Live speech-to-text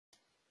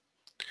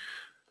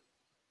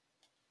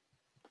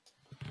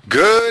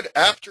Good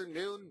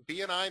afternoon,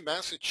 BNI,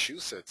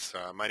 Massachusetts.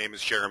 My name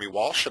is Jeremy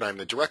Walsh, and I'm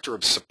the Director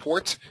of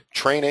Support,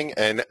 Training,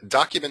 and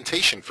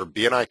Documentation for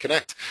BNI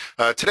Connect.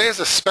 Today is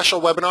a special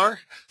webinar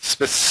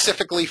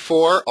specifically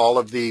for all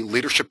of the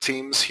leadership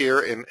teams here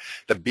in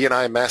the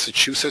BNI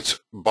Massachusetts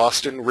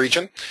Boston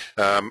region.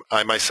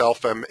 I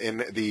myself am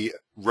in the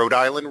Rhode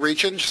Island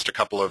region, just a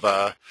couple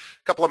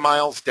of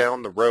miles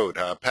down the road.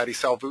 Patty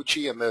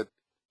Salvucci and the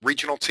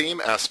regional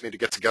team asked me to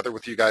get together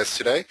with you guys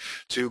today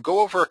to go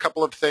over a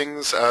couple of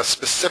things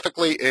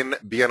specifically in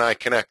BNI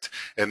Connect,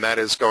 and that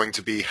is going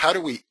to be how do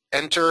we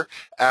enter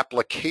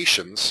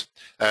applications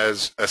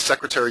as a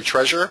secretary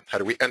treasurer, how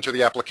do we enter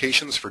the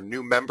applications for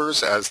new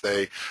members as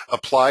they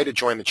apply to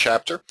join the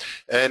chapter,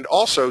 and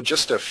also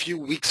just a few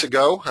weeks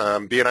ago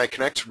BNI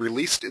Connect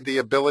released the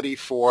ability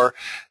for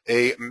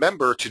a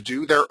member to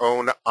do their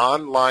own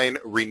online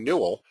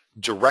renewal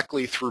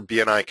directly through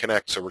BNI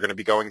Connect. So we're going to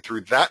be going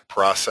through that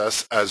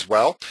process as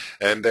well.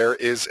 And there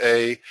is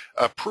a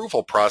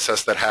approval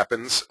process that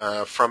happens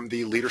from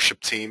the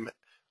leadership team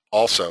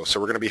also. So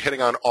we're going to be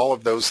hitting on all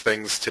of those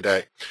things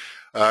today.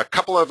 A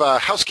couple of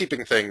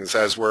housekeeping things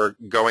as we're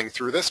going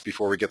through this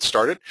before we get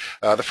started.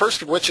 The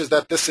first of which is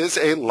that this is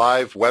a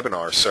live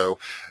webinar. So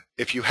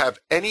if you have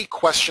any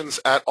questions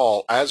at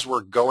all as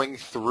we're going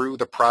through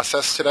the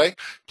process today,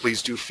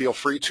 please do feel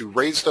free to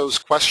raise those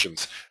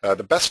questions.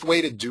 The best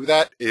way to do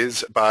that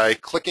is by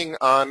clicking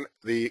on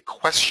the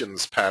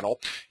questions panel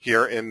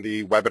here in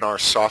the webinar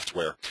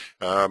software.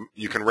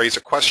 You can raise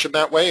a question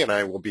that way, and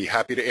I will be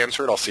happy to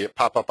answer it. I'll see it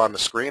pop up on the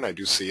screen. I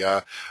do see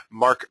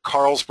Mark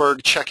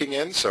Carlsberg checking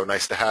in, so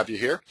nice to have you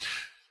here.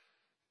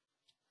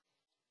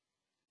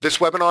 This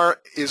webinar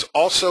is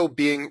also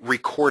being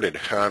recorded,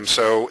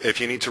 so if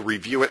you need to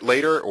review it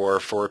later, or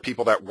for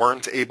people that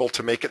weren't able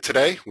to make it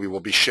today, we will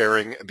be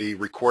sharing the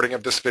recording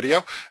of this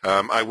video.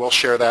 I will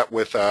share that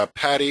with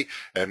Patty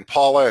and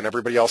Paula and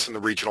everybody else in the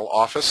regional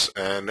office,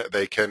 and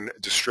they can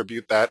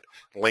distribute that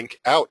link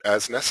out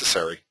as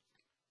necessary.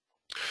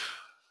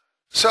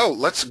 So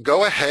let's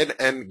go ahead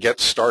and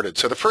get started.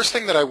 So the first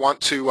thing that I want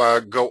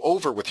to go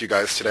over with you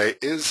guys today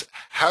is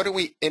how do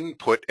we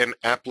input an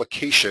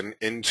application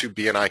into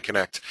BNI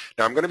Connect.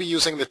 Now I'm going to be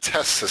using the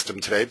test system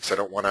today because I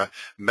don't want to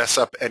mess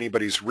up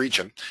anybody's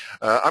region.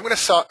 I'm going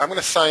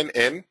to sign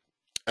in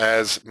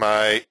as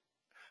my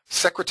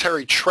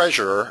secretary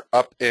treasurer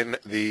up in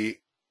the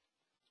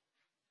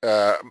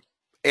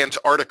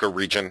Antarctica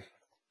region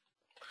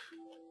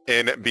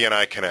in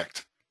BNI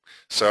Connect.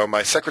 So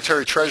my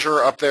secretary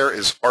treasurer up there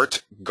is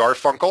Art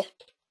Garfunkel.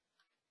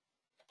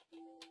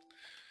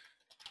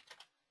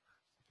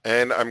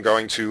 And I'm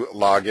going to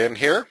log in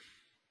here.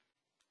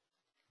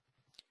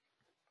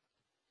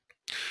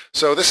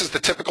 So this is the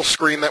typical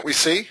screen that we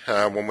see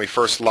when we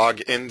first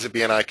log into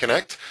BNI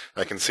Connect.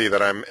 I can see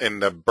that I'm in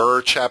the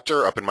Burr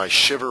chapter up in my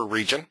Shiver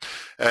region.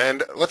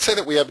 And let's say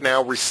that we have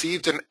now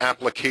received an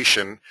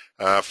application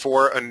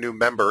for a new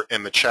member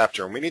in the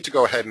chapter, and we need to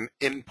go ahead and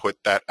input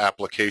that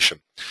application.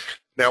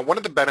 Now, one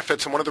of the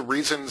benefits and one of the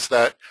reasons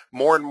that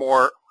more and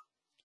more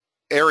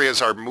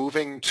areas are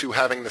moving to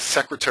having the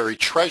secretary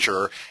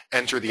treasurer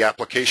enter the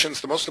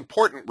applications, the most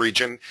important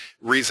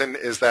reason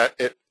is that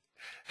it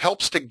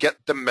helps to get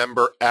the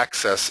member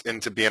access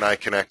into BNI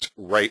Connect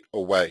right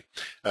away.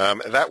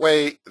 That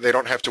way, they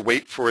don't have to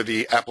wait for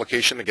the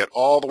application to get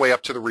all the way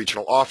up to the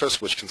regional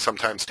office, which can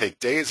sometimes take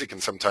days. It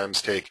can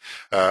sometimes take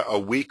a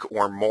week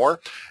or more,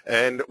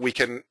 and we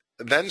can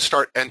then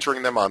start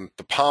entering them on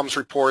the POMS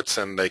reports,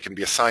 and they can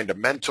be assigned a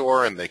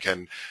mentor, and they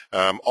can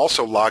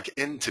also log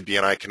into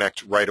BNI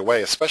Connect right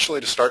away,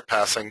 especially to start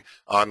passing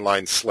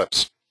online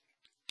slips.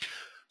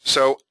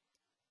 So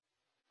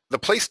the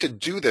place to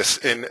do this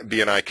in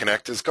BNI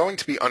Connect is going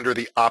to be under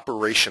the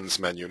Operations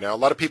menu. Now, a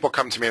lot of people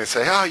come to me and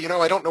say, you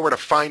know, I don't know where to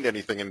find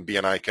anything in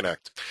BNI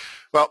Connect.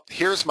 Well,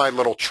 here's my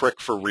little trick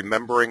for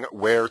remembering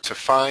where to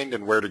find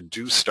and where to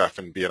do stuff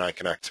in BNI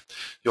Connect.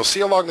 You'll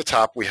see along the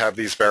top we have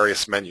these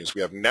various menus.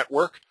 We have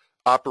Network,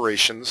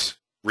 Operations,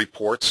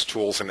 Reports,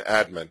 Tools, and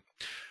Admin.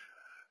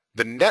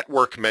 The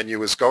Network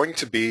menu is going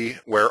to be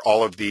where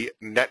all of the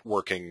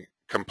networking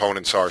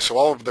components are. So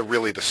all of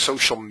the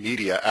social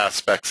media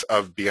aspects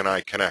of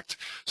BNI Connect.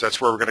 So that's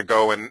where we're going to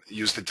go and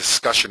use the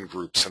discussion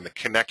groups and the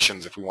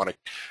connections if we want to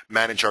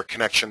manage our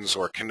connections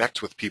or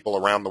connect with people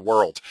around the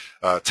world.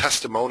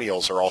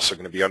 Testimonials are also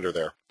going to be under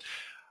there.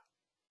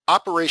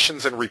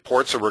 Operations and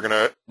reports are where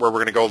we're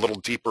going to go a little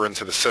deeper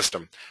into the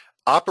system.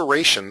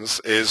 Operations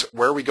is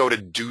where we go to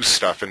do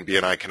stuff in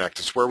BNI Connect.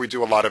 It's where we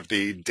do a lot of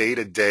the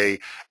day-to-day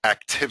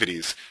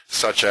activities,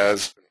 such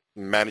as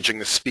managing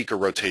the speaker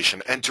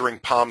rotation, entering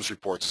POMS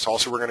reports. It's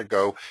also where we're going to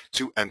go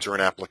to enter an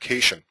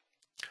application.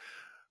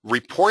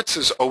 Reports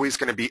is always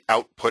going to be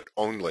output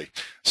only.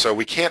 So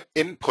we can't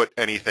input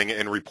anything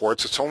in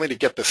reports. It's only to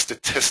get the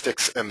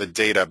statistics and the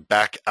data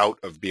back out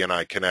of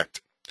BNI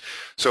Connect.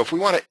 So if we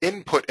want to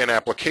input an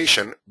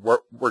application,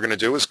 what we're going to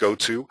do is go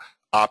to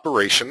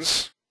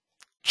Operations,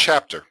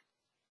 Chapter.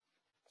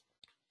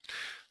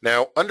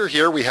 Now, under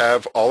here we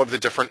have all of the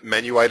different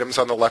menu items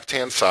on the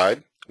left-hand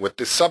side, with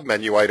the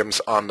submenu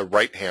items on the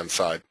right-hand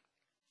side.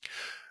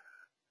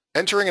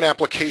 Entering an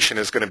application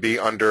is going to be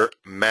under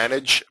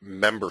Manage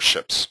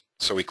Memberships.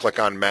 So we click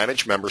on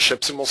Manage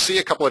Memberships and we'll see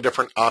a couple of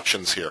different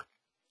options here.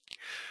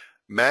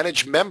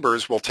 Manage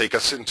Members will take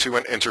us into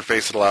an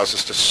interface that allows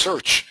us to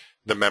search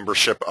the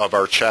membership of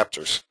our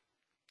chapters.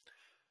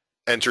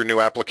 Enter New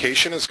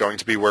Application is going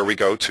to be where we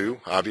go to,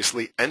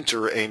 obviously,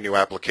 enter a new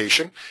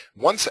application.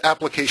 Once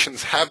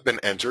applications have been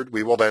entered,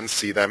 we will then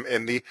see them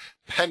in the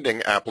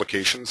pending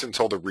applications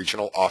until the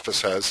regional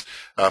office has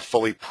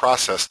fully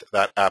processed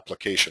that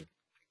application.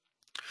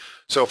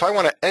 So if I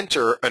want to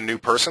enter a new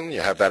person,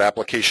 you have that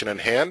application in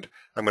hand,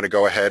 I'm going to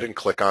go ahead and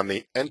click on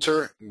the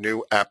Enter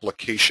New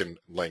Application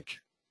link.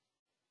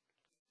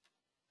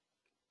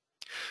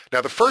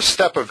 Now, the first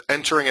step of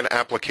entering an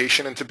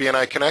application into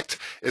BNI Connect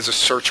is a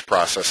search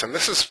process, and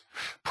this is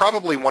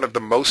probably one of the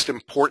most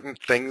important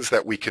things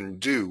that we can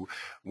do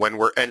when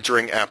we're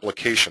entering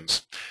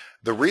applications.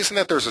 The reason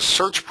that there's a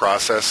search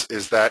process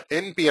is that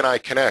in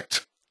BNI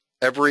Connect,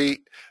 every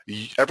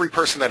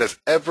person that has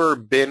ever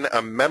been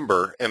a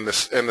member in the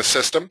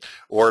system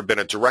or been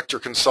a director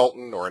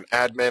consultant or an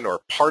admin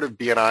or part of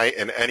BNI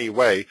in any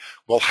way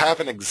will have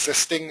an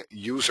existing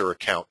user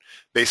account,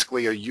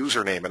 basically a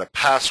username and a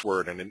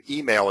password and an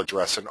email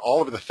address and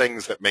all of the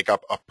things that make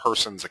up a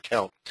person's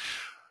account.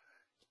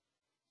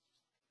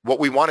 What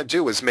we want to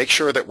do is make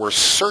sure that we're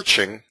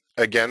searching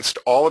against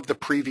all of the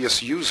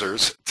previous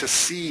users to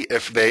see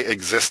if they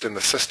exist in the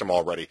system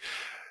already.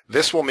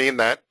 This will mean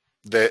that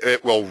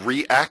it will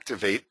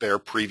reactivate their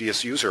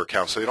previous user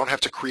account, so you don't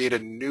have to create a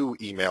new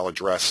email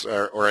address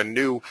or a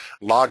new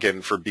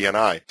login for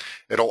BNI.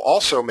 It'll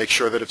also make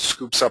sure that it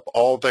scoops up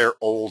all their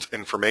old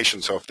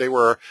information. So if they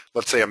were,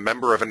 let's say, a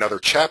member of another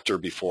chapter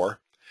before,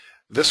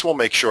 this will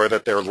make sure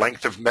that their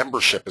length of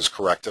membership is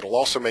correct. It'll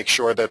also make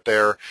sure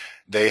that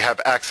they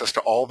have access to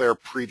all their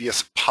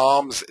previous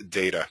POMS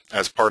data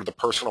as part of the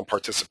personal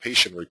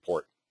participation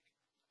report.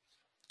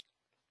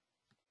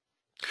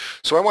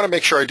 So I want to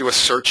make sure I do a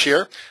search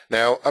here.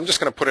 Now, I'm just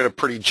going to put in a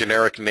pretty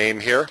generic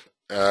name here.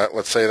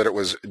 Let's say that it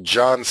was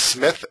John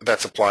Smith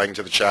that's applying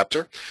to the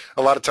chapter.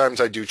 A lot of times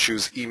I do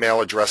choose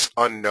email address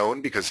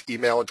unknown because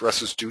email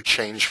addresses do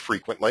change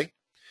frequently.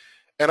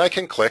 And I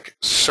can click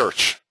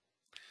Search.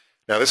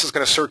 Now, this is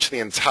going to search the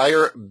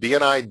entire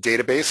BNI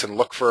database and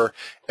look for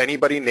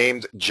anybody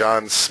named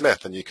John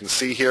Smith. And you can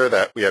see here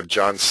that we have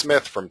John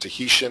Smith from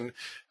Tahitian,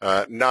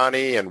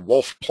 Nani, and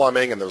Wolf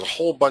Plumbing, and there's a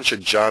whole bunch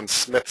of John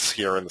Smiths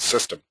here in the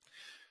system.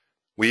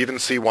 We even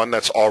see one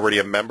that's already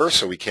a member,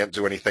 so we can't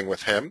do anything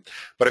with him.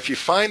 But if you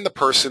find the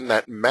person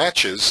that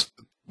matches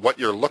what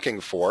you're looking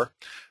for,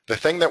 the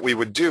thing that we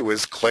would do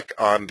is click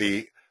on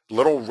the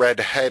little red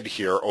head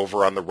here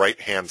over on the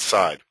right-hand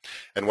side.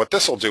 And what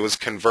this will do is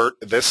convert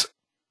this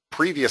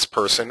previous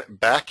person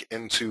back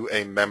into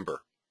a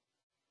member.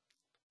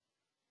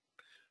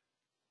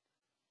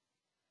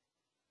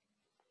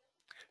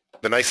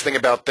 The nice thing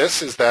about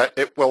this is that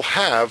it will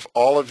have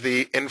all of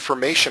the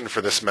information for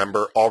this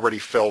member already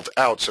filled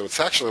out, so it's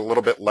actually a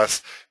little bit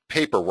less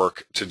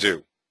paperwork to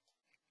do.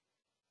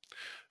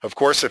 Of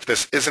course, if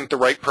this isn't the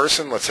right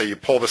person, let's say you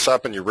pull this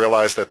up and you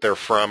realize that they're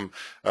from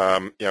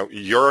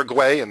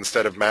Uruguay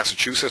instead of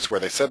Massachusetts where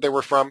they said they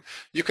were from,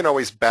 you can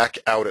always back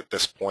out at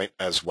this point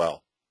as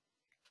well.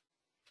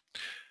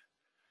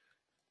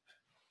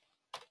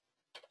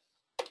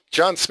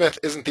 John Smith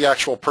isn't the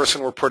actual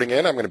person we're putting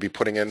in. I'm going to be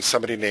putting in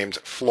somebody named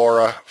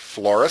Flora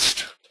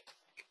Florist.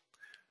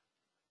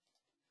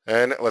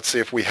 And let's see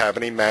if we have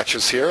any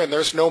matches here. And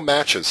there's no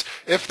matches.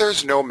 If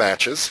there's no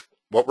matches,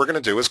 what we're going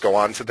to do is go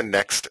on to the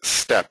next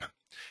step.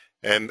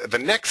 And the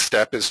next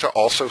step is to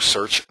also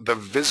search the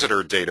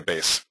visitor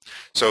database.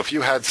 So if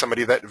you had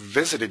somebody that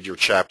visited your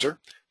chapter,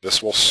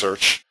 this will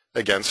search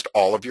against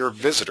all of your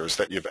visitors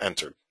that you've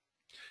entered.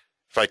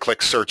 If I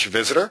click Search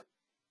Visitor,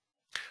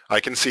 I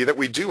can see that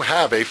we do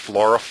have a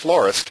Flora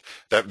Florist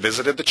that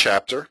visited the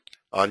chapter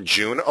on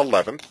June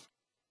 11th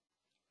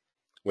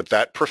with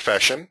that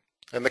profession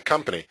and the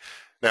company.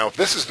 Now, if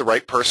this is the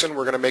right person,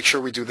 we're going to make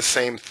sure we do the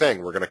same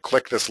thing. We're going to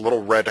click this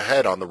little red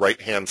head on the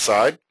right-hand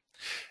side,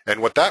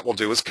 and what that will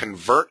do is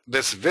convert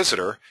this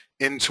visitor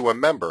into a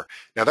member.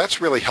 Now,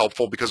 that's really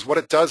helpful because what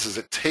it does is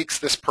it takes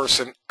this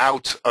person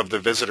out of the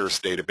visitors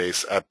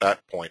database at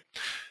that point.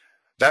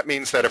 That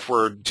means that if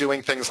we're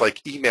doing things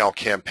like email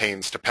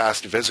campaigns to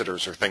past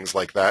visitors or things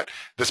like that,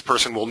 this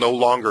person will no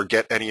longer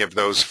get any of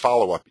those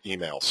follow-up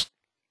emails.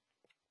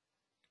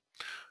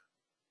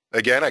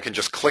 Again, I can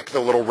just click the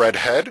little red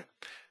head.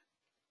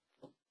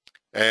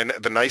 And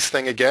the nice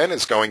thing again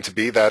is going to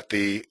be that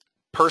the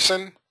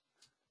person,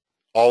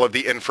 all of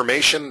the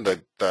information,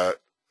 the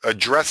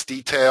address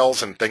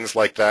details and things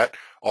like that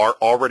are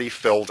already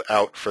filled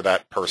out for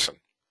that person.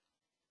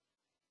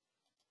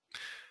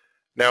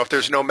 Now, if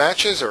there's no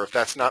matches or if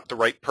that's not the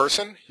right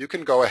person, you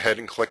can go ahead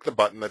and click the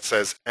button that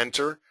says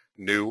Enter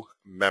New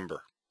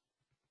Member.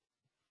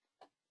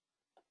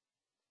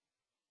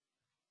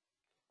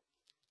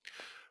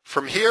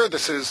 From here,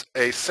 this is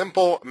a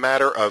simple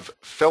matter of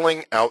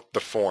filling out the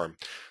form.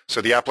 So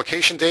the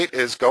application date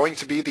is going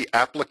to be the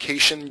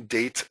application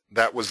date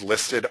that was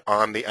listed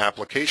on the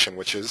application,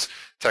 which is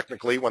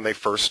technically when they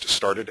first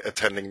started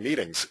attending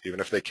meetings,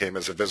 even if they came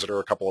as a visitor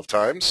a couple of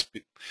times.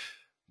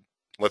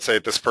 Let's say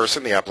this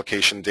person, the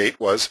application date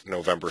was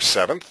November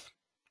 7th.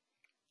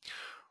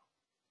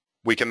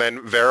 We can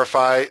then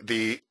verify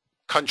the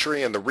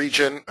country and the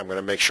region. I'm going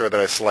to make sure that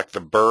I select the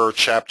BER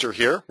chapter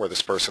here where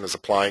this person is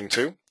applying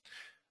to.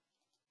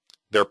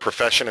 Their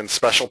profession and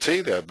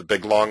specialty, they have the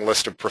big long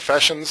list of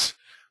professions.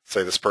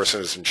 Say this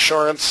person is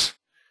insurance,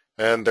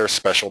 and their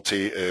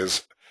specialty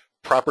is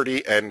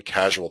property and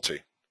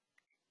casualty.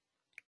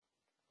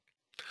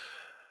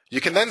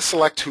 You can then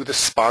select who the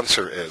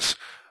sponsor is.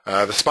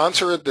 The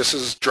sponsor,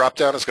 this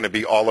drop-down is going to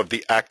be all of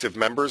the active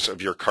members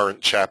of your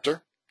current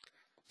chapter.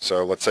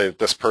 So let's say that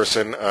this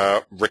person,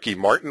 Ricky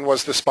Martin,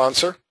 was the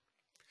sponsor.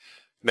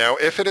 Now,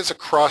 if it is a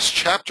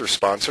cross-chapter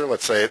sponsor,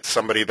 let's say it's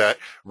somebody that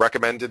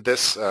recommended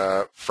this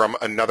from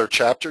another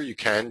chapter, you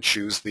can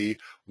choose the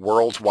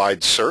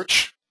worldwide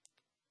search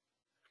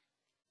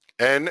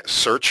and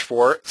search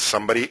for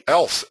somebody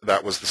else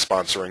that was the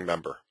sponsoring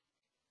member.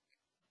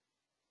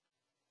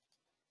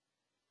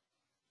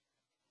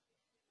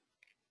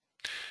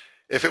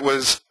 If it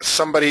was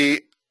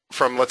somebody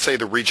from, let's say,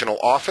 the regional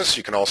office,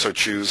 you can also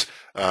choose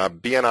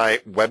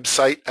BNI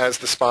website as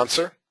the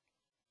sponsor,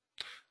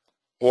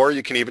 or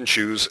you can even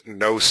choose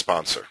no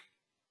sponsor.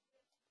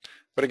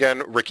 But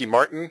again, Ricky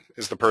Martin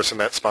is the person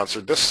that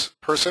sponsored this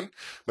person. I'm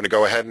going to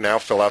go ahead and now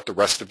fill out the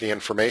rest of the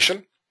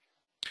information.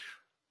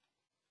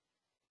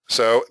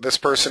 So this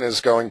person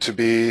is going to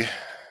be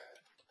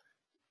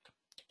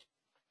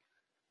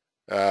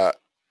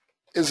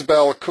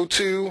Isabel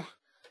Coutu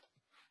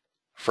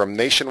from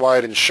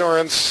Nationwide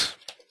Insurance.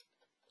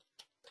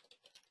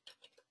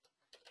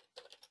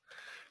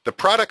 The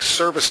product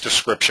service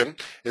description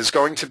is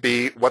going to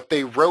be what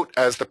they wrote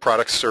as the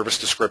product service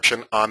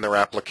description on their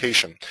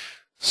application.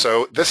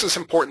 So this is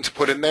important to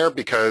put in there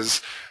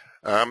because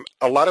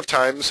a lot of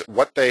times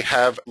what they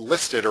have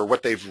listed or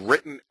what they've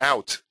written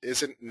out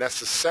isn't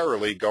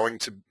necessarily going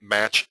to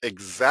match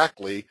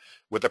exactly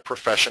with a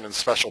profession and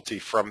specialty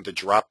from the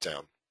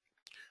drop-down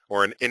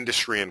or an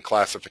industry and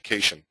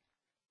classification.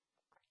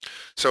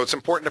 So it's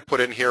important to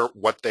put in here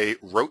what they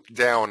wrote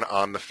down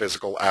on the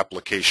physical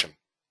application.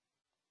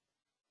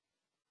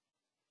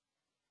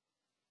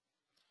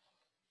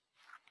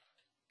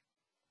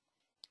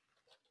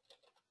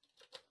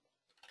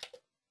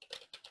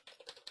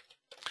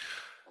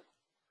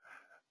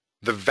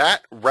 The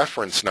VAT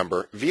reference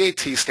number, VAT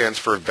stands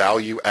for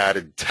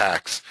value-added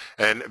tax,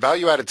 and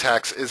value-added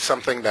tax is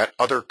something that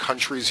other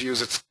countries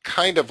use. It's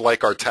kind of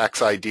like our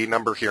tax ID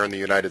number here in the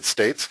United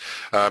States.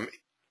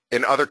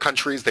 In other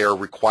countries, they are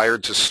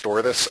required to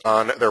store this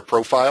on their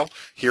profile.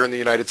 Here in the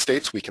United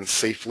States, we can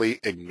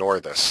safely ignore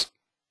this.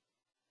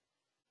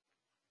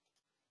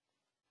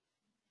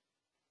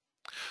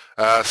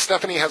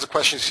 Stephanie has a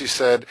question. She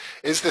said,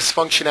 is this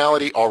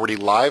functionality already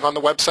live on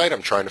the website?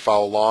 I'm trying to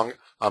follow along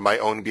on my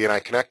own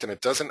BNI Connect, and it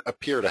doesn't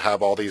appear to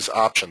have all these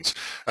options.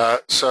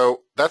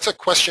 So that's a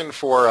question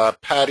for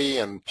Patty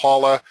and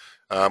Paula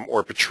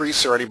or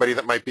Patrice or anybody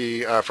that might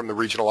be from the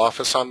regional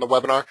office on the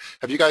webinar.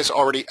 Have you guys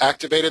already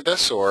activated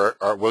this, or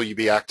will you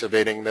be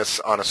activating this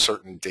on a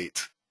certain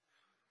date?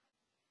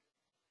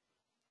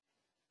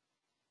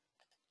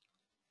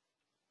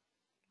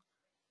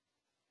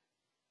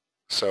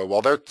 So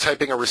while they're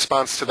typing a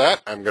response to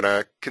that, I'm going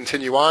to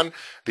continue on.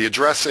 The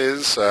address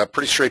is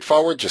pretty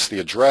straightforward, just the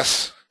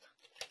address.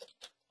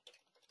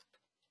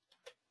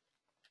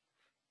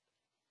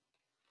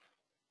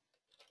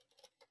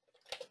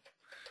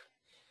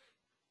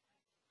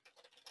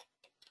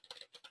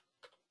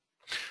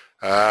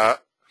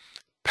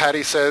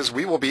 Patty says,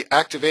 we will be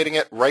activating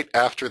it right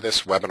after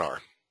this webinar.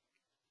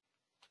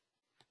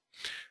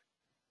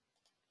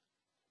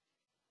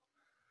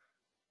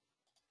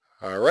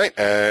 All right,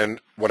 and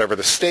whatever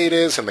the state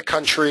is and the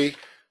country,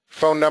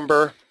 phone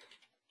number.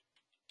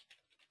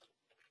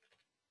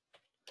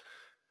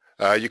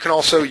 You can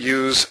also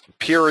use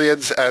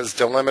periods as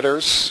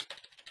delimiters.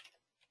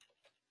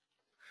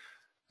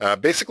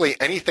 Basically,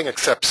 anything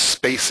except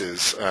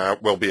spaces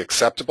will be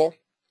acceptable.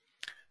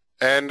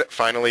 And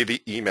finally,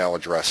 the email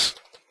address.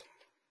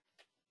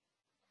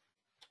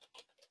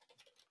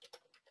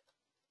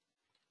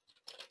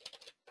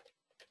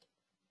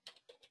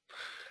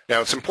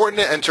 Now, it's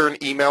important to enter an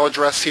email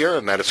address here,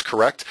 and that is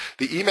correct.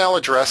 The email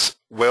address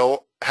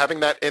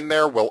having that in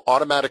there will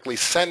automatically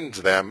send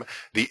them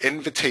the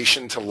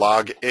invitation to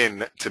log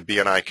in to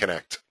BNI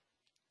Connect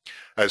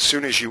as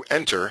soon as you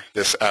enter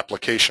this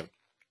application.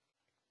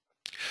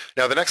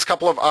 Now, the next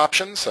couple of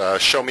options,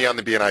 show me on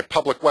the BNI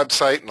public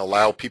website and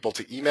allow people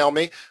to email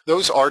me,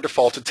 those are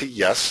defaulted to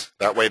yes.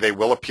 That way they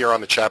will appear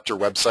on the chapter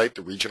website,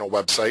 the regional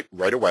website,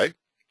 right away.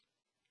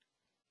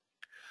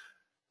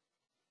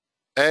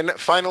 And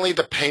finally,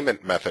 the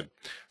payment method.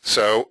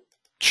 So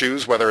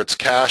choose whether it's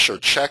cash or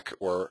check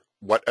or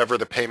whatever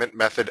the payment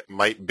method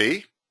might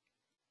be,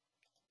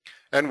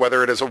 and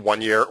whether it is a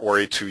 1-year or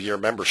a 2-year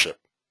membership.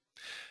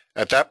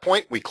 At that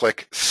point, we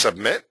click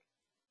Submit.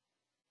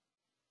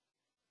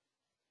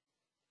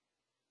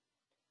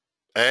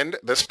 And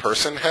this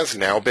person has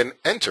now been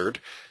entered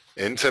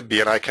into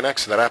BNI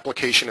Connect. So that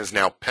application is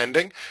now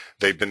pending.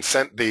 They've been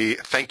sent the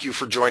thank you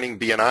for joining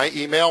BNI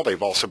email.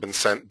 They've also been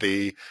sent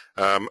the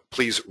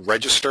please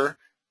register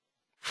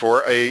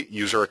for a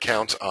user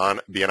account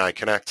on BNI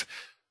Connect.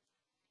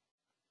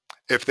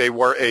 If they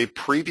were a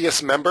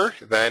previous member,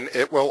 then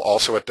it will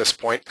also at this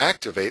point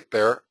activate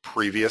their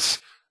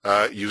previous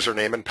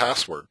username and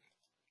password.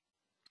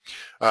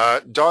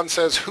 Dawn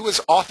says, who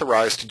is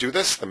authorized to do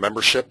this? The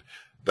membership,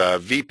 the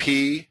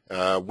VP,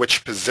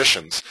 which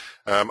positions?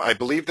 I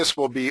believe this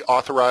will be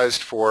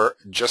authorized for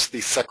just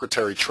the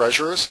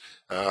secretary-treasurers,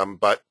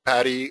 but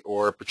Patty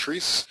or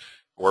Patrice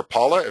or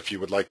Paula, if you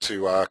would like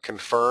to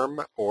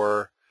confirm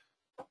or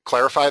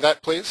clarify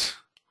that, please.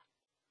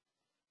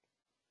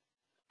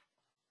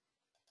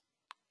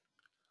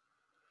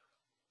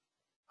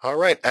 All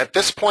right, at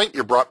this point,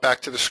 you're brought back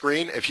to the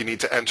screen. If you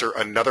need to enter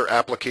another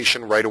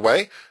application right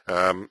away,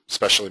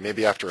 especially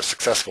maybe after a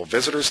successful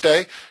Visitors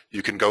Day,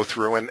 you can go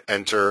through and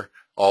enter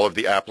all of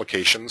the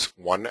applications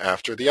one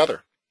after the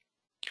other.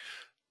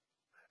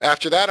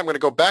 After that, I'm going to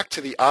go back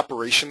to the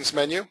Operations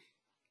menu.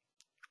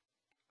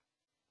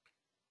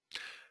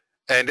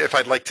 And if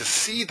I'd like to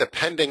see the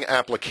pending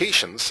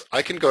applications,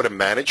 I can go to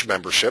Manage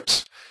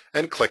Memberships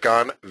and click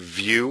on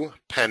View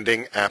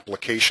Pending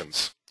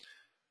Applications.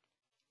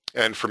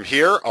 And from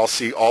here, I'll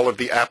see all of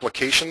the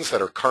applications that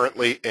are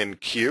currently in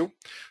queue.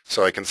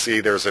 So I can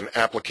see there's an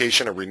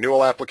application, a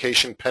renewal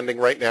application pending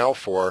right now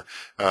for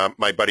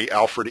my buddy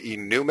Alfred E.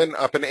 Newman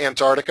up in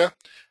Antarctica,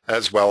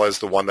 as well as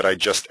the one that I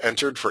just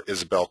entered for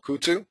Isabel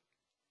Kutu.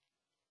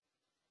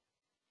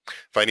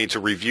 If I need to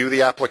review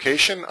the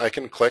application, I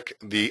can click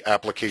the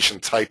Application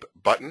Type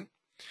button,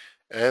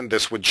 and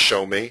this would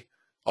show me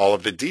all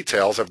of the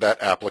details of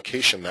that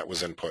application that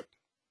was input.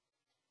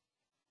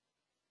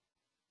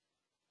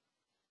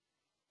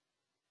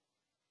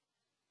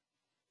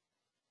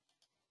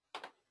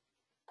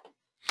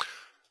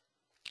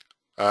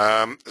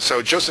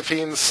 So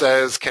Josephine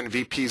says, can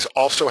VPs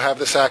also have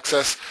this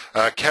access?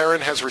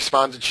 Karen has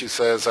responded. She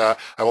says, I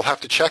will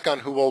have to check on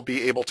who will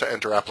be able to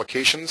enter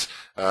applications.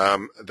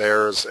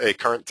 There's a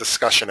current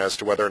discussion as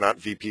to whether or not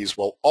VPs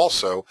will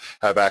also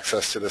have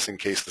access to this in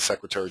case the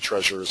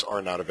secretary-treasurers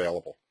are not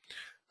available.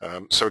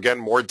 So again,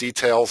 more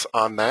details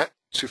on that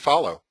to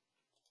follow.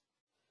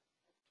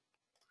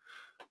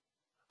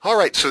 All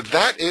right, so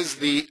that is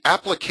the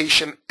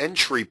application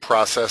entry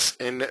process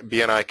in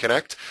BNI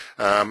Connect.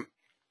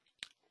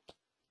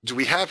 Do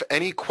we have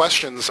any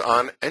questions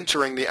on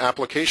entering the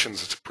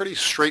applications? It's pretty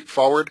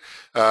straightforward.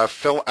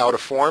 Fill out a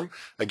form.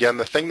 Again,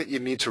 the thing that you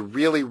need to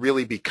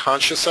really be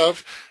conscious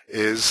of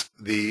is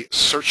the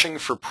searching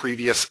for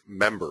previous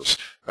members.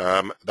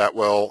 That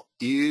will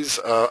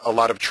ease a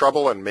lot of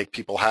trouble and make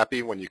people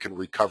happy when you can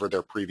recover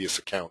their previous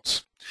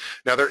accounts.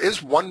 Now, there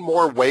is one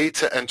more way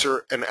to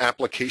enter an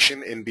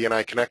application in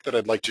BNI Connect that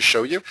I'd like to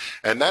show you,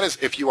 and that is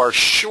if you are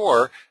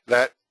sure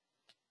that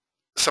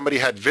somebody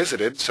had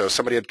visited, so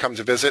somebody had come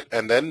to visit,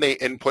 and then they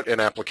input an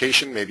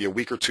application maybe a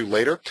week or two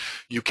later,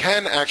 you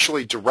can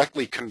actually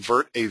directly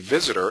convert a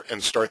visitor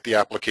and start the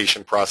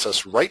application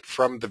process right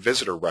from the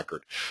visitor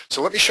record.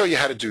 So let me show you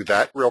how to do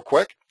that real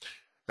quick.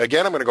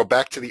 Again, I'm going to go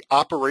back to the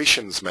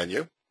Operations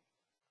menu,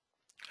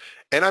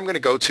 and I'm going to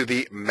go to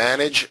the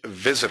Manage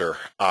Visitor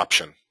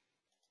option.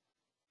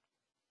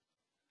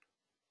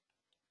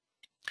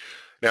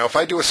 Now, if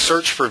I do a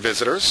search for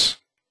visitors,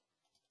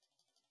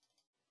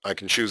 I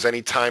can choose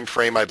any time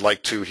frame I'd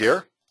like to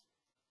here.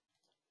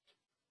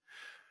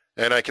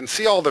 And I can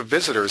see all the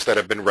visitors that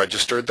have been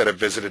registered that have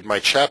visited my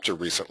chapter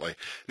recently.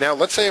 Now,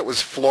 let's say it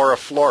was Flora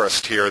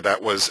Florist here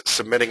that was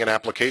submitting an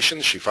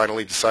application. She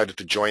finally decided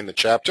to join the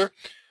chapter.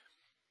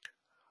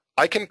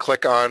 I can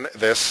click on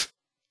this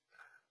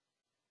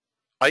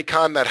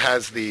icon that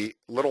has the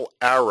little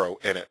arrow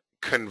in it,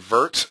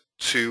 Convert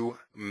to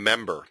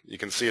Member. You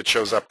can see it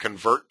shows up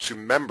Convert to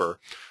Member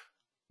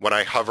when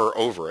I hover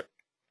over it.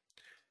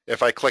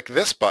 If I click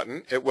this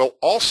button, it will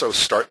also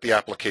start the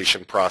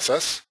application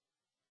process,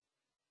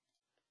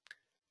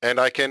 and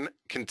I can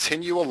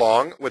continue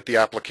along with the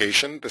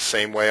application the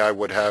same way I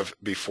would have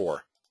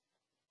before.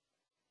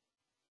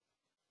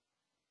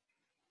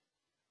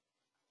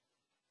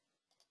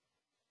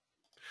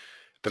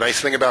 The nice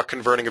thing about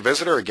converting a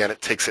visitor, again,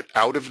 it takes it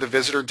out of the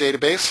visitor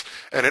database,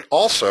 and it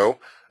also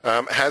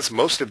has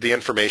most of the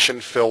information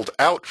filled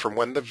out from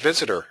when the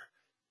visitor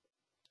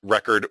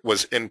record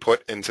was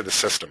input into the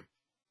system.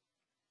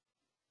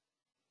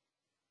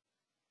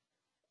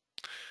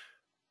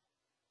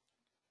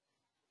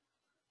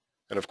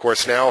 And of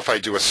course now if I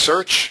do a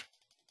search,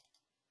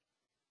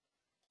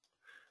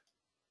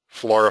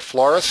 Flora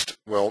Florist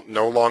will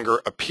no longer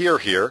appear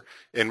here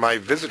in my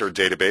visitor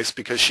database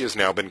because she has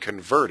now been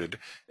converted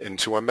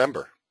into a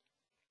member.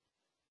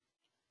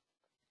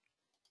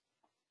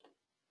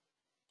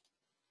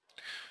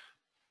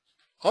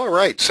 All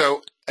right,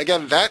 so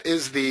again, that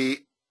is the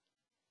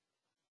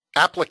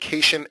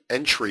application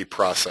entry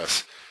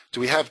process.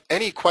 Do we have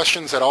any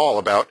questions at all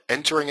about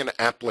entering an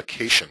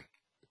application?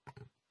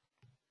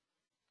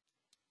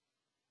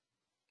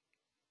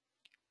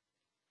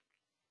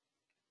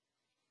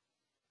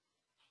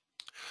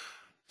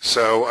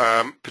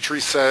 So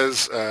Patrice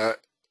says,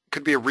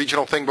 could be a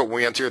regional thing, but when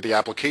we enter the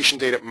application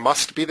date, it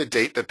must be the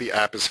date that the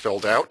app is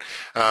filled out.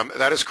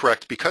 That is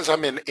correct. Because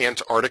I'm in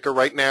Antarctica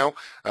right now,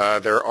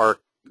 there are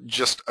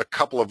just a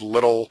couple of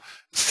little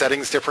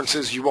settings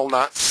differences. You will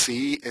not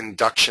see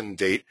induction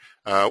date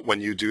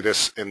when you do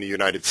this in the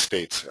United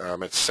States.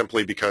 It's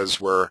simply because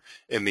we're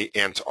in the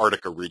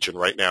Antarctica region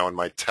right now in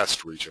my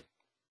test region.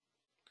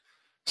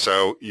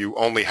 So you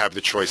only have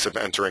the choice of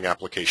entering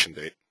application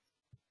date.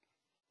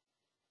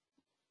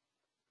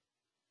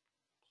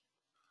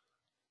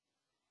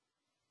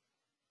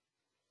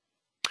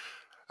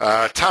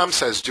 Tom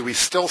says, do we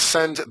still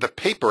send the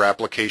paper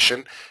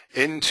application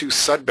into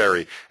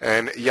Sudbury?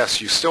 And yes,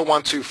 you still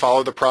want to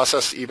follow the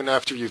process even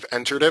after you've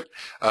entered it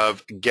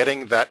of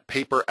getting that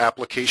paper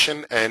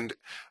application. And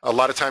a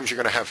lot of times you're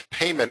going to have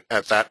payment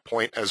at that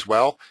point as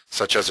well,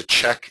 such as a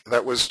check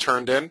that was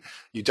turned in.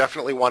 You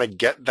definitely want to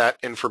get that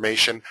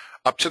information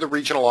up to the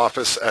regional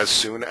office as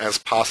soon as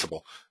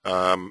possible.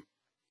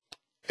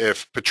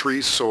 If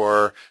Patrice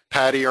or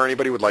Patty or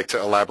anybody would like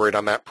to elaborate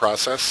on that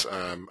process,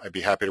 I'd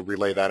be happy to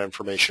relay that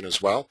information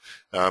as well.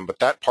 But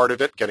that part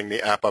of it, getting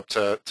the app up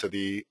to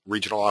the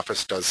regional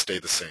office, does stay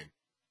the same.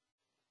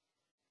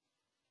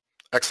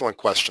 Excellent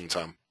question,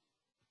 Tom.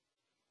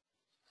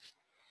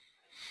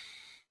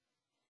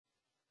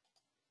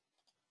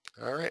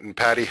 All right, and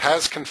Patty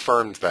has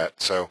confirmed that.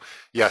 So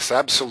yes,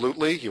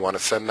 absolutely, you want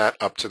to send that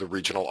up to the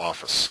regional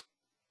office.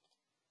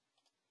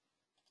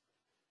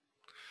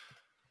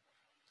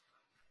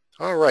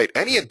 All right.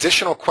 Any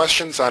additional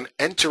questions on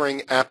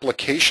entering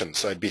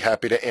applications? I'd be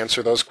happy to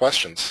answer those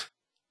questions.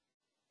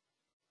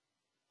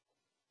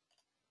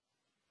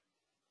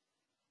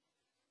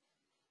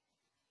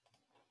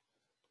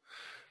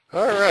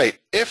 All right.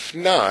 If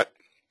not,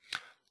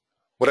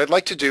 what I'd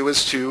like to do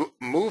is to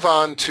move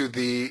on to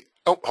the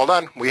oh, hold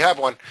on. We have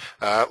one.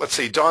 Let's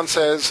see. Dawn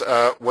says,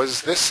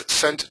 was this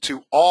sent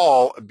to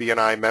all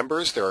BNI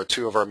members? There are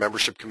 2 of our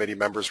membership committee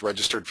members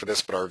registered for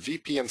this, but our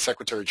VP and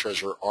Secretary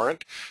Treasurer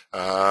aren't.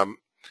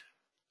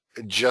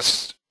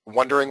 Just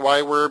wondering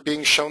why we're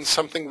being shown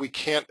something we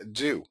can't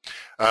do.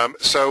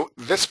 So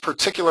this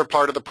particular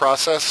part of the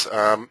process,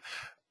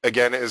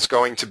 again, is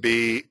going to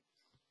be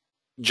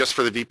just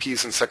for the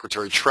VPs and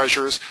Secretary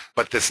Treasurers,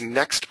 but this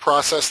next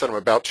process that I'm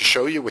about to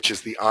show you, which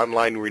is the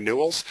online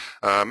renewals,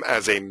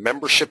 as a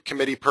membership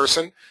committee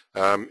person,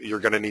 you're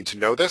going to need to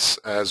know this,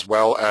 as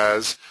well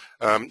as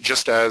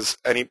just as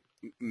any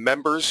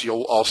members,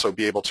 you'll also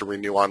be able to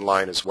renew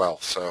online as well.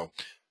 So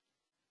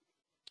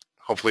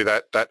hopefully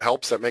that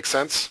helps. That makes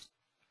sense.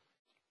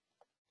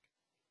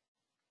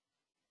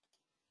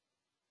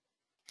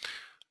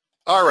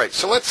 All right,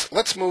 so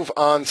let's move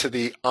on to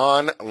the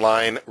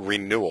online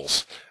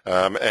renewals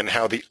and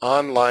how the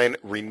online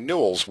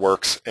renewals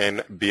works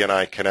in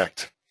BNI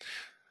Connect.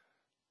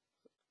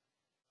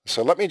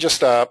 So let me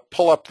just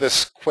pull up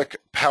this quick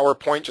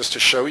PowerPoint just to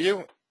show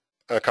you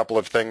a couple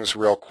of things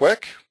real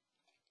quick.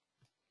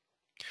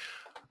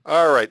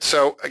 All right,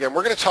 so again,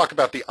 we're going to talk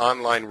about the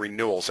online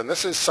renewals, and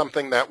this is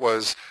something that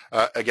was,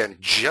 again,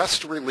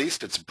 just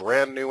released. It's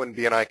brand new in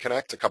BNI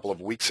Connect a couple of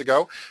weeks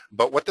ago,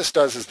 but what this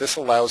does is this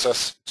allows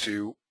us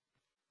to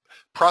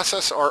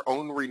process our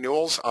own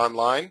renewals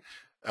online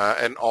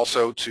and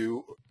also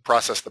to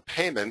process the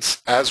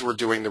payments as we're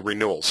doing the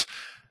renewals.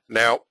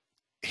 Now,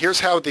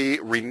 here's how the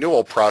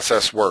renewal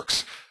process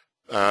works.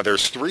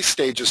 There's 3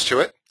 stages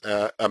to it.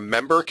 A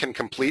member can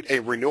complete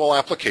a renewal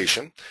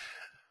application.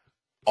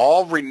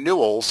 All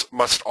renewals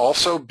must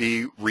also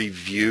be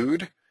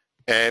reviewed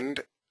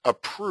and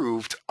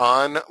approved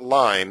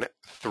online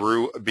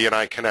through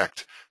BNI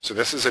Connect. So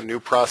this is a new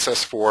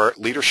process for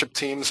leadership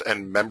teams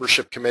and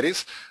membership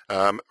committees.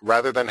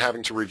 Rather than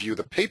having to review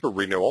the paper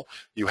renewal,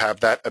 you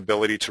have that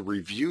ability to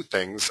review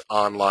things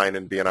online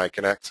in BNI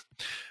Connect.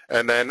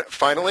 And then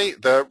finally,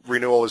 the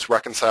renewal is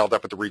reconciled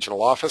up at the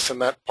regional office,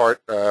 and that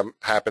part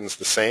happens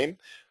the same.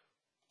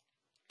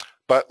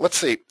 But let's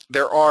see,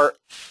 there are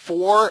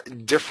 4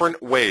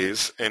 different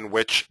ways in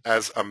which,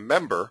 as a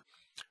member,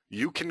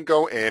 you can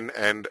go in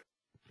and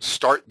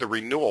start the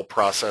renewal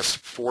process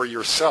for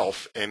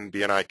yourself in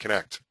BNI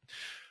Connect.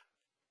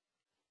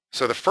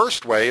 So the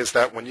first way is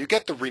that when you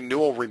get the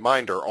renewal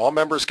reminder, all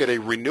members get a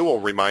renewal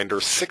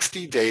reminder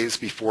 60 days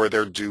before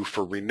they're due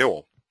for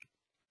renewal.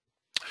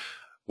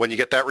 When you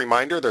get that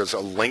reminder, there's a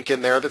link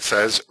in there that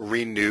says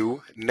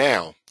Renew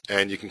Now.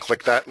 And you can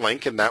click that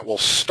link, and that will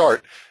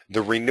start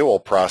the renewal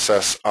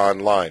process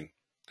online.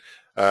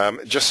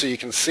 Just so you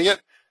can see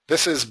it,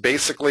 this is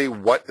basically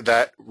what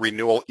that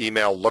renewal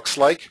email looks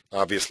like.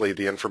 Obviously,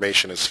 the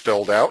information is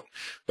filled out,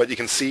 but you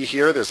can see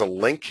here there's a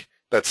link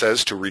that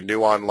says to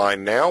renew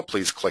online now.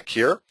 Please click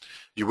here.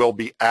 You will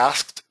be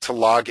asked to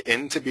log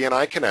into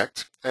BNI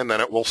Connect, and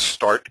then it will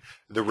start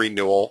the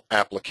renewal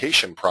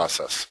application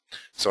process.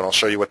 So I'll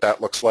show you what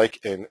that looks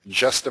like in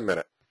just a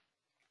minute.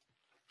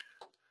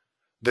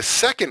 The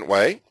second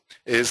way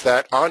is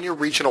that on your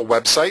regional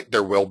website,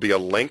 there will be a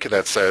link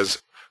that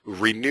says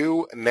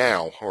Renew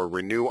Now or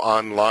Renew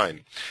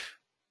Online.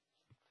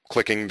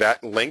 Clicking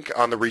that link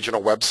on the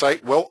regional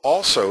website will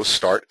also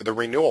start the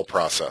renewal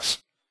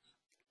process.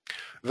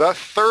 The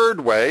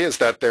third way is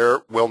that there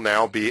will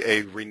now be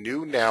a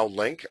Renew Now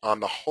link on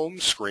the home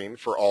screen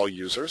for all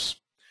users.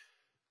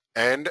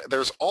 And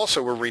there's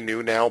also a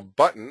Renew Now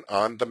button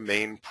on the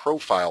main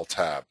profile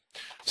tab.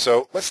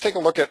 So let's take a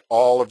look at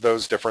all of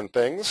those different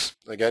things.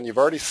 Again, you've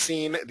already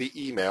seen the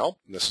email.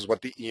 This is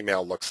what the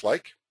email looks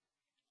like.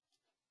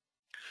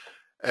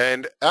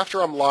 And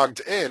after I'm logged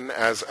in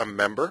as a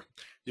member,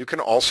 you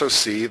can also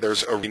see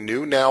there's a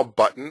Renew Now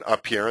button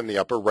up here in the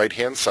upper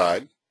right-hand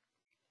side.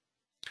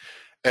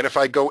 And if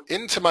I go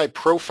into my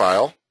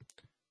profile,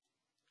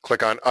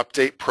 click on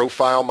Update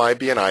Profile My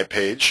BNI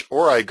page,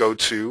 or I go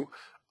to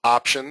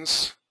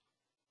Options,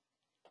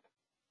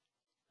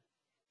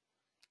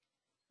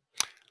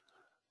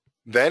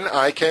 then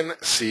I can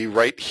see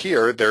right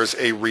here there's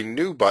a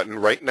Renew button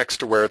right next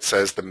to where it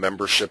says the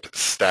membership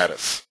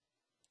status.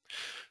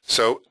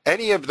 So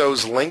any of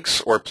those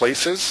links or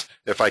places,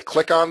 if I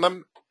click on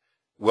them,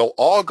 will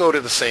all go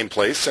to the same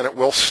place and it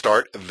will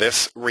start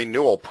this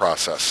renewal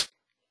process.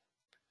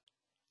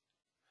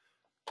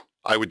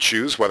 I would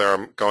choose whether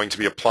I'm going to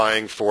be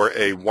applying for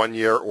a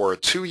 1-year or a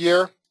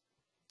 2-year,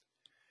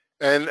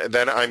 and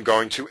then I'm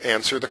going to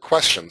answer the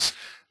questions.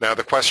 Now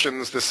the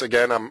questions, this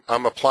again,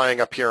 I'm applying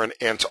up here in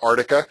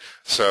Antarctica,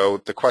 so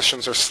the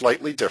questions are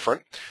slightly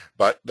different,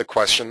 but the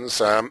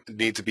questions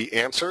need to be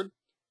answered.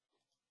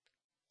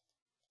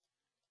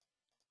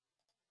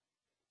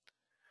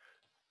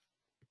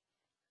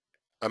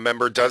 A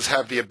member does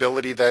have the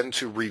ability then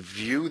to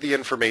review the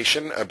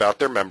information about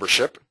their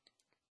membership.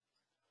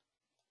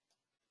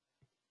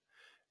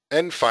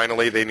 And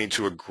finally, they need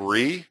to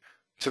agree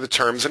to the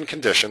terms and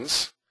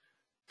conditions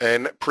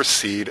and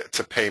proceed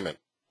to payment.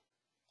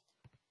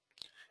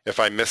 If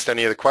I missed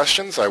any of the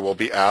questions, I will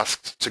be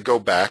asked to go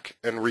back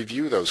and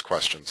review those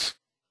questions.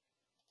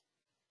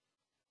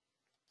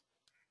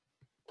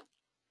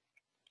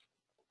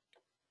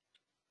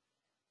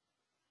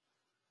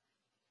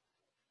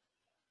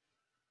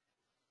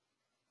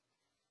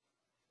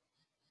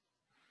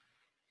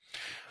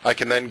 I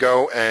can then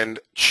go and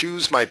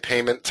choose my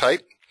payment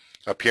type.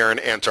 Up here in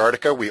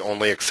Antarctica, we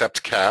only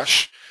accept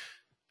cash.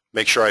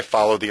 Make sure I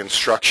follow the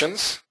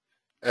instructions,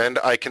 and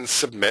I can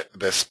submit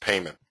this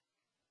payment.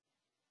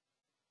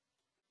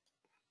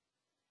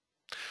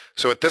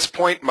 So at this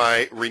point,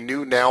 my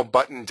Renew Now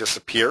button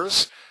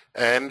disappears,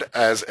 and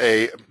as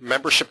a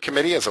membership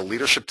committee, as a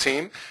leadership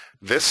team,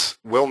 this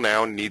will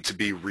now need to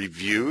be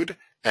reviewed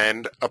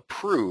and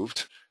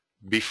approved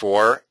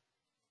before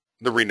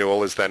the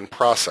renewal is then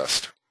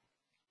processed.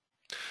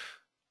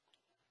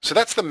 So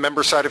that's the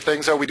member side of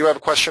things. Oh, we do have a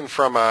question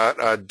from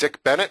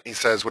Dick Bennett. He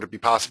says, would it be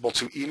possible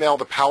to email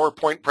the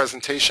PowerPoint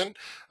presentation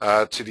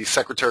to the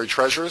Secretary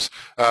Treasurers?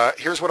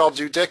 Here's what I'll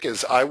do, Dick,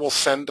 is I will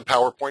send the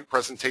PowerPoint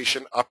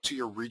presentation up to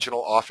your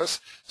regional office.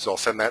 So I'll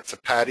send that to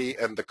Patty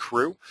and the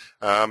crew.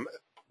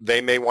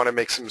 They may want to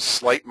make some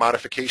slight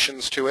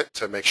modifications to it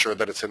to make sure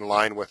that it's in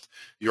line with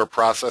your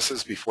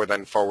processes before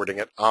then forwarding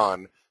it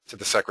on to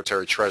the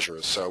Secretary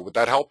Treasurers. So would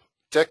that help,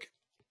 Dick?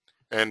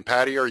 And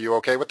Patty, are you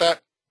okay with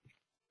that?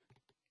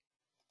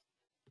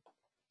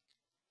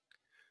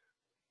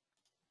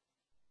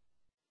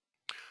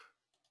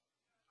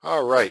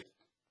 All right.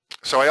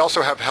 So I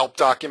also have help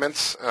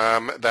documents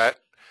that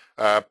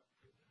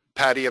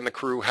Patty and the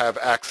crew have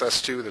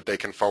access to that they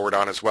can forward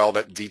on as well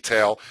that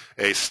detail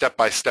a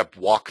step-by-step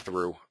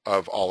walkthrough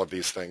of all of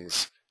these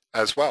things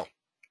as well.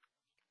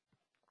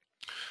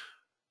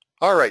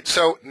 All right.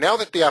 So now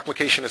that the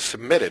application is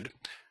submitted,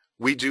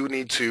 we do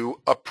need to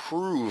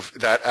approve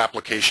that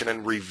application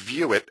and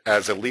review it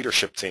as a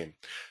leadership team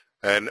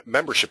and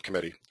membership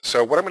committee.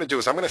 So what I'm going to do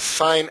is I'm going to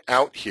sign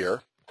out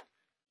here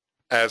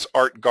as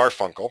Art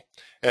Garfunkel.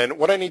 And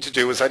what I need to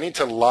do is I need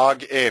to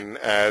log in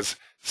as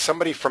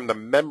somebody from the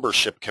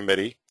membership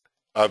committee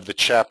of the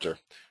chapter.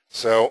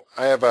 So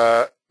I have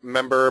a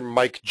member,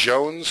 Mike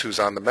Jones, who's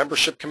on the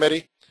membership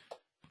committee.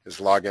 His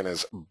login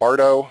is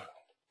Bardo.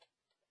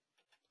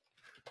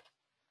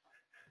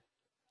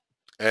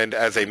 And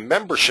as a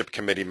membership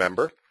committee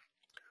member,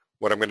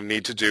 what I'm going to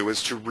need to do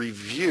is to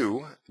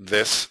review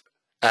this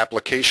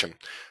application.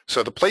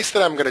 So the place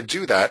that I'm going to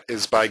do that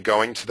is by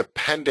going to the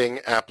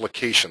pending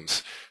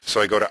applications. So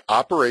I go to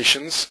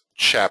Operations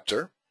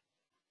Chapter,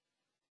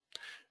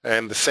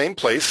 and the same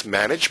place,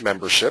 Manage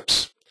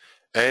Memberships,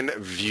 and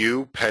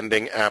View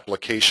Pending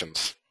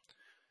Applications.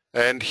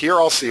 And here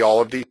I'll see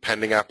all of the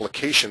pending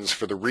applications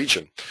for the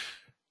region.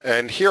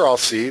 And here I'll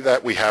see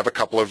that we have a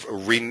couple of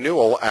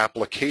renewal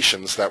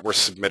applications that were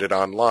submitted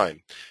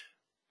online.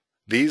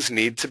 These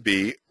need to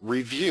be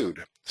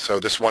reviewed.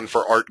 So this one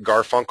for Art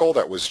Garfunkel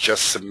that was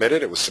just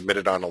submitted, it was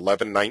submitted on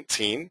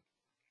 11/19.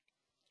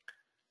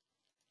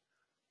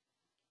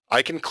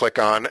 I can click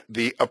on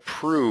the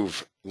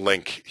Approve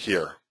link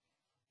here.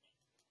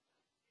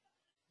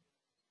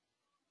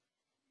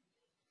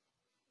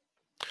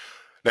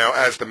 Now,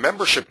 as the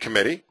membership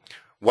committee,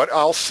 what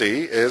I'll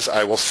see is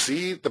I will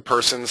see the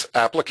person's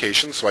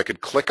application, so I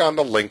could click on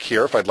the link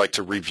here if I'd like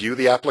to review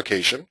the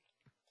application.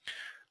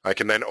 I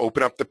can then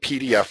open up the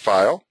PDF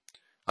file.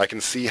 I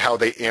can see how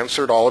they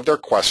answered all of their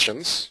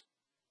questions.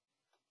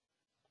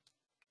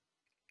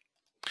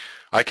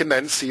 I can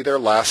then see their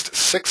last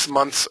 6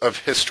 months of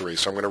history.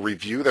 So I'm going to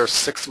review their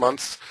 6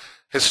 months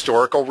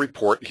historical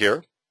report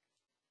here.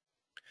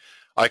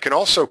 I can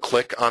also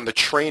click on the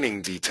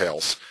training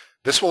details.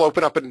 This will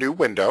open up a new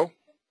window.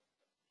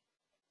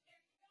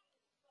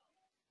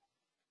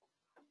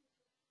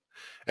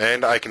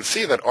 And I can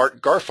see that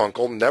Art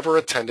Garfunkel never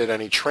attended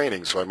any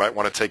training, so I might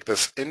want to take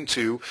this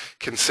into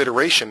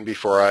consideration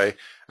before I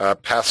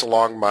pass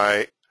along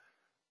my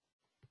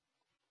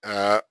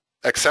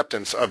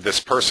acceptance of this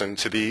person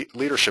to the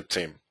leadership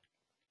team.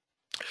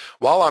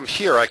 While I'm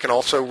here, I can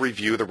also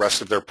review the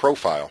rest of their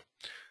profile.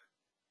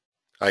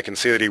 I can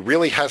see that he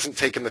really hasn't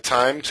taken the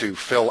time to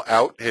fill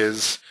out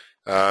his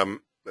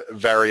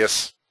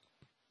various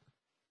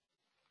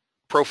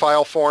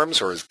profile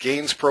forms or his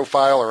gains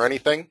profile or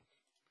anything.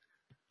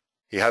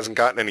 He hasn't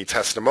gotten any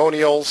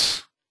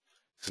testimonials.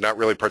 He's not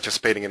really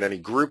participating in any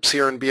groups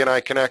here in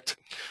BNI Connect.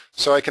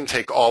 So I can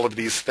take all of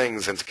these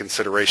things into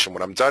consideration.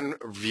 When I'm done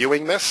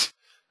viewing this,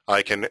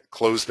 I can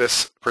close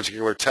this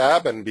particular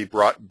tab and be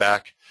brought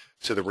back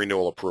to the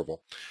renewal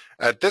approval.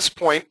 At this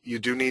point, you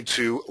do need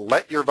to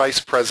let your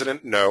vice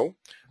president know,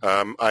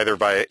 either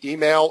via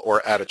email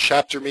or at a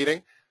chapter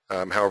meeting,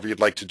 however you'd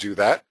like to do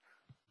that,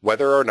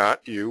 whether or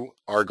not you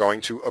are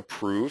going to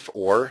approve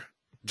or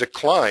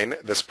decline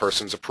this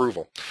person's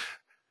approval.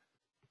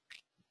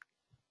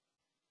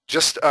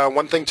 Just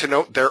one thing to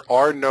note, there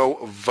are no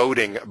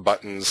voting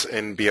buttons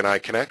in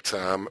BNI Connect.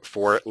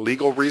 For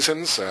legal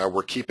reasons,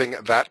 we're keeping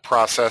that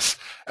process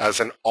as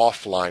an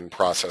offline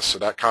process. So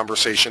that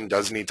conversation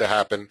does need to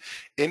happen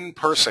in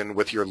person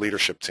with your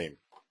leadership team.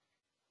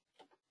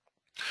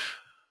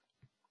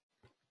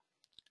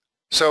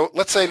 So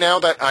let's say now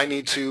that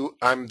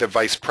I'm the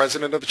vice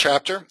president of the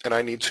chapter, and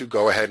I need to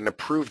go ahead and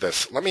approve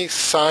this. Let me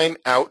sign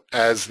out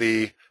as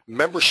the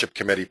membership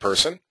committee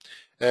person,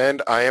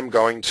 and I am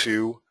going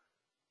to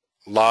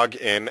log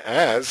in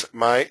as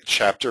my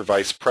chapter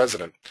vice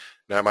president.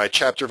 Now my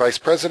chapter vice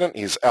president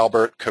is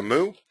Albert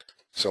Camus.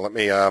 So let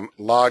me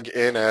log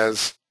in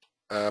as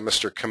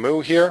Mr.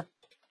 Camus here.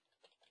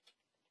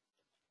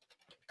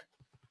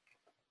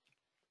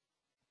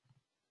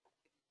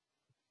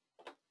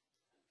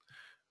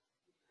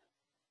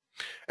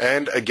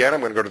 And again, I'm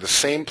going to go to the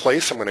same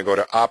place. I'm going to go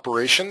to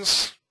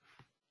Operations,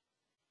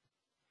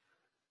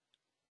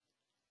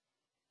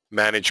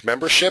 Manage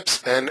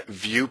Memberships, and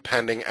View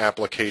Pending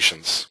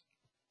Applications.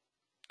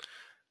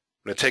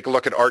 I'm going to take a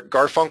look at Art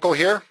Garfunkel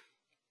here.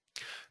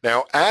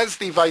 Now, as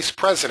the vice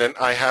president,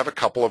 I have a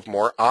couple of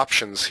more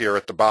options here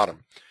at the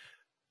bottom.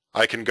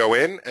 I can go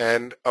in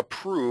and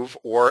approve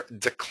or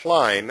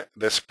decline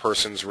this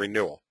person's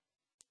renewal.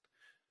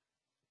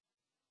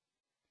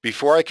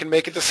 Before I can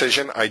make a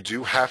decision, I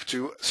do have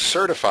to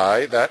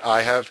certify that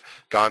I have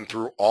gone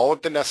through all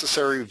of the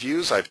necessary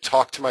reviews. I've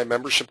talked to my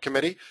membership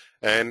committee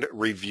and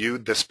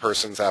reviewed this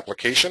person's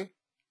application.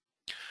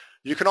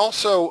 You can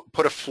also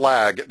put a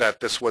flag that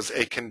this was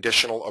a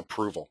conditional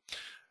approval.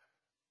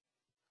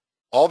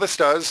 All this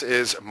does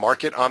is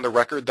mark it on the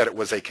record that it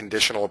was a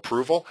conditional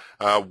approval.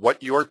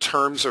 What your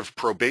terms of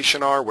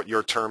probation are, what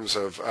your terms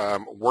of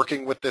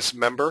working with this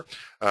member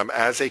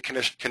as a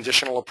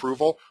conditional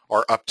approval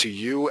are up to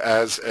you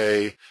as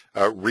a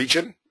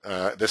region.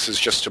 This is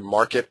just to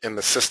mark it in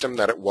the system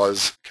that it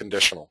was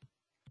conditional.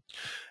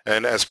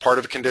 And as part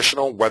of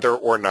conditional, whether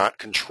or not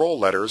control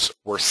letters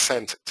were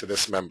sent to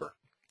this member.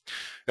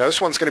 Now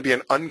this one's going to be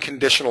an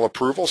unconditional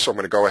approval, so I'm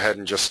going to go ahead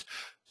and just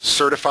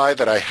certify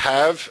that I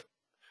have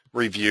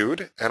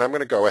reviewed, and I'm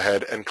going to go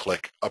ahead and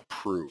click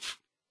Approve.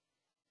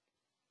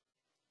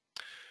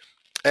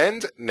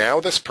 And now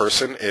this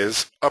person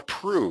is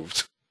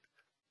approved.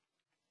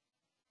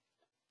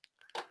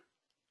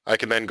 I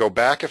can then go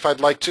back if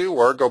I'd like to,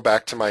 or go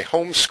back to my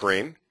home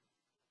screen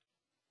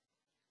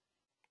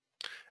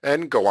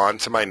and go on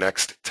to my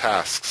next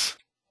tasks.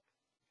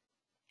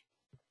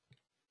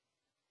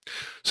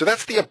 So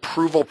that's the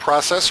approval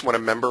process when a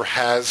member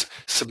has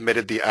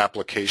submitted the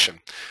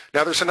application.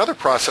 Now there's another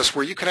process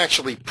where you can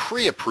actually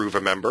pre-approve a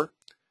member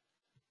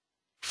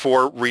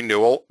for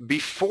renewal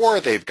before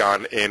they've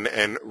gone in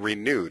and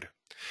renewed.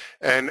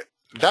 And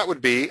that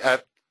would be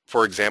at,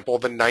 for example,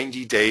 the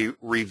 90-day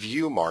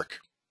review mark.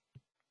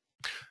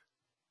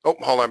 Oh,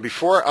 hold on.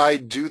 Before I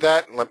do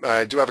that,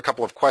 I do have a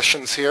couple of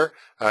questions here.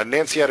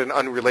 Nancy had an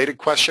unrelated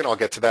question. I'll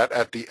get to that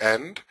at the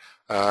end.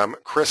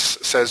 Chris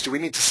says, do we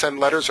need to send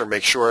letters or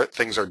make sure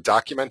things are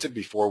documented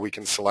before we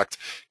can select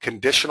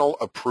conditional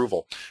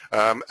approval?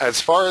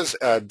 As far as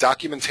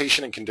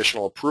documentation and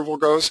conditional approval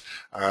goes,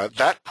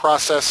 that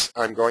process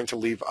I'm going to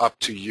leave up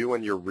to you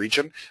and your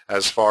region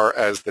as far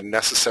as the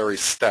necessary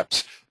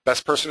steps.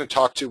 Best person to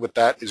talk to with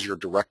that is your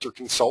director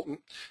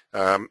consultant.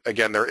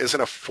 Again, there isn't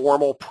a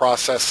formal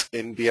process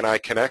in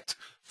BNI Connect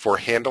for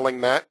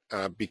handling that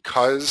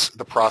because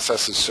the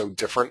process is so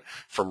different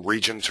from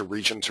region to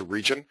region to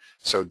region.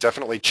 So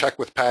definitely check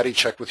with Patty,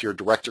 check with your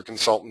director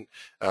consultant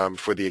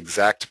for the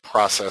exact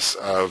process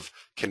of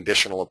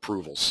conditional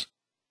approvals.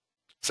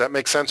 Does that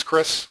make sense,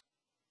 Chris?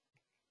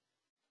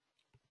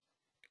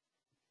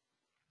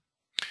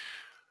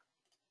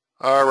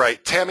 All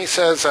right. Tammy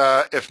says,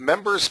 if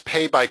members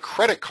pay by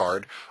credit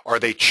card, are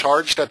they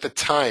charged at the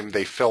time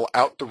they fill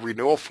out the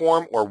renewal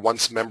form or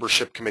once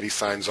membership committee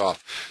signs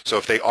off? So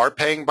if they are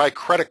paying by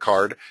credit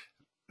card,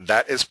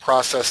 that is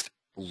processed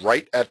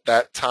right at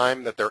that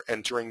time that they're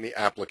entering the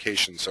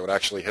application. So it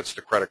actually hits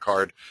the credit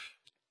card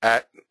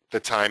at the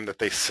time that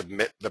they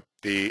submit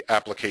the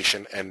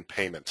application and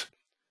payment.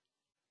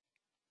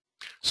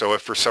 So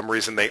if for some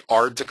reason they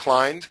are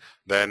declined,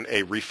 then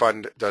a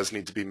refund does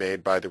need to be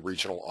made by the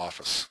regional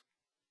office.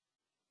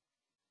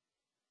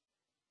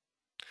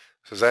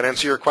 Does that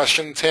answer your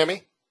question,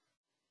 Tammy?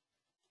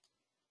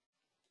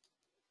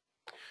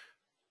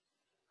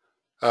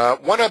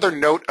 One other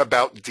note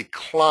about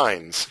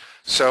declines.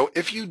 So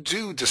if you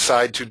do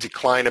decide to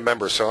decline a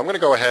member, so I'm going to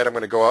go ahead, I'm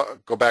going to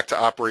go back to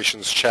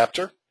Operations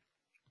Chapter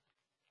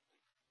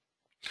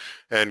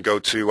and go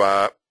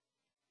to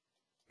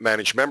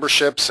Manage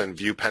Memberships and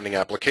View Pending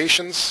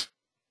Applications.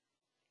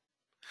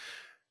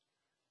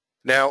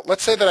 Now,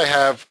 let's say that I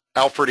have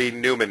Alfred E.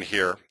 Newman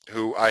here,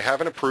 who I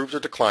haven't approved or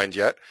declined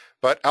yet,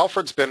 but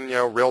Alfred's been,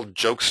 real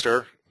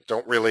jokester.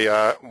 Don't really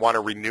want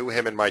to renew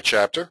him in my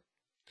chapter.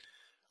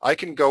 I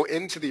can go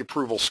into the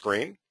approval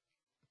screen,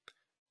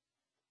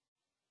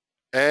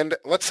 and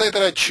let's say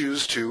that I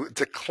choose to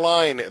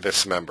decline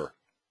this member.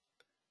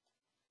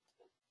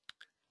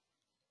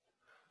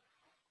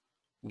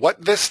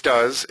 What this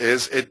does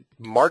is it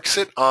marks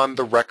it on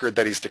the record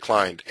that he's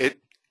declined.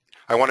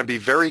 I want to be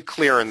very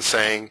clear in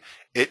saying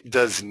it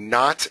does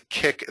not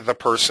kick the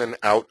person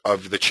out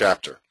of the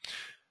chapter.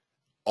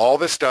 All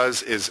this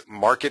does is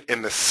mark it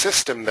in the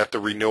system that the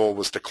renewal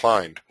was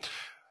declined.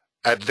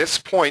 At this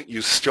point,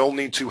 you still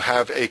need to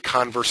have a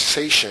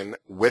conversation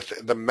with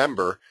the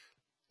member,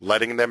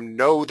 letting them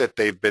know that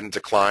they've been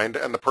declined,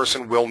 and the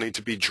person will need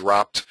to be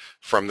dropped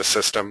from the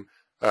system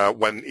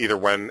either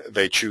when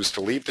they choose to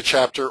leave the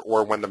chapter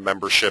or when the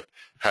membership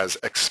has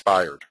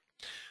expired.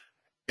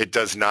 It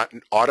does not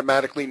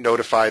automatically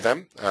notify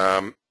them.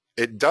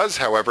 It does,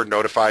 however,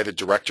 notify the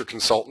director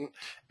consultant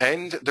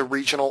and the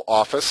regional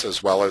office,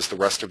 as well as the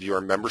rest of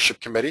your membership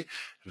committee,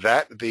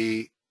 that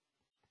the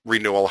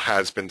renewal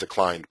has been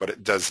declined, but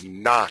it does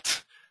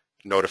not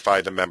notify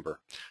the member.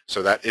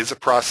 So that is a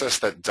process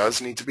that does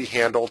need to be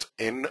handled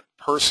in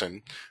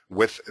person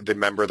with the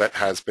member that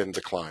has been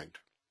declined.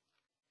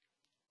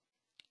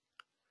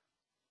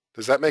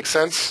 Does that make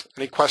sense?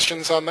 Any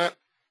questions on that?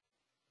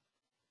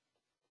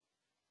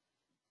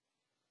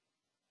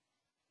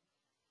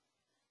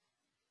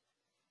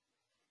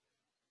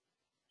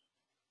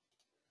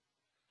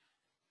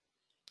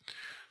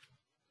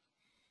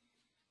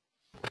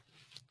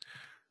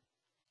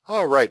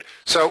 All right.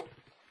 So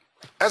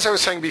as I was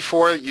saying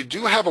before, you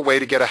do have a way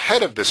to get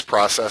ahead of this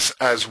process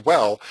as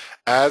well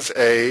as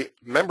a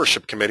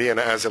membership committee and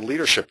as a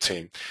leadership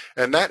team.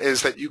 And that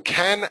is that you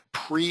can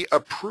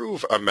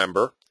pre-approve a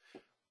member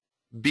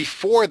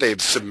before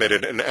they've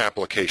submitted an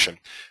application.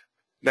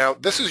 Now,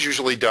 this is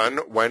usually done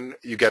when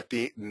you get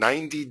the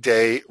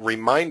 90-day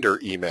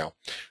reminder email.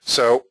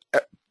 So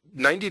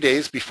 90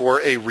 days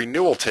before a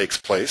renewal takes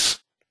place,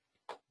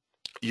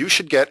 you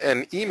should get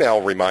an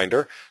email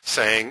reminder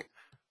saying,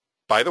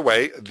 by the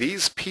way,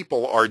 these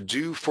people are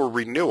due for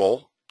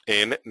renewal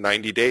in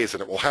 90 days,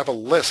 and it will have a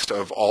list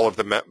of all of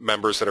the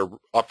members that are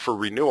up for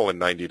renewal in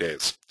 90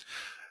 days.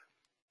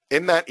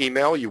 In that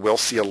email, you will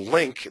see a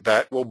link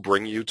that will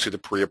bring you to the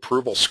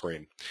pre-approval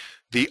screen.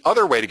 The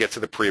other way to get to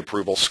the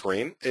pre-approval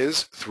screen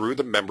is through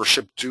the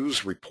membership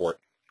dues report.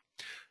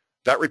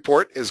 That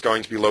report is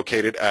going to be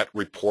located at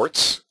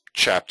Reports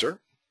Chapter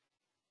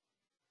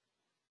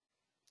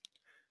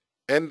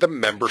and the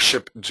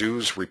Membership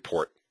Dues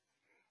Report.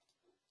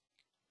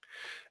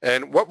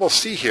 And what we'll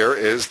see here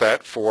is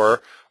that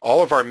for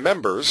all of our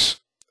members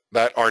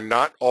that are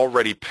not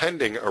already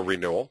pending a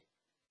renewal,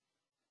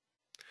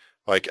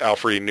 like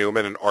Alfred E.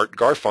 Newman and Art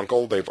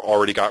Garfunkel, they've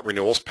already got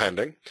renewals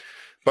pending.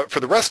 But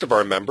for the rest of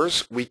our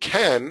members, we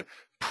can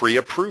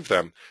pre-approve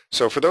them.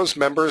 So for those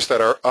members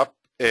that are up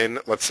in,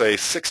 let's say,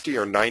 60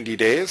 or 90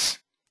 days,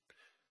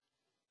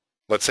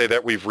 let's say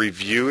that we've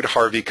reviewed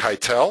Harvey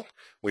Keitel.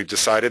 We've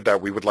decided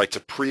that we would like to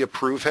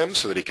pre-approve him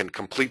so that he can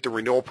complete the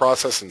renewal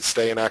process and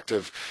stay an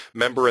active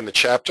member in the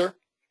chapter.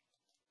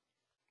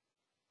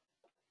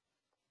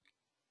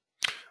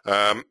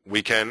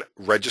 We can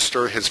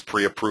register his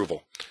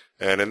pre-approval.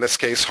 And in this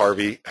case,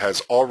 Harvey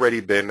has already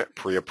been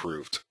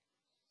pre-approved.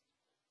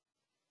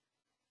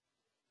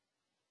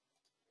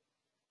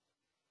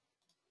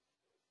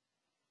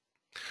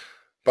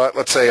 But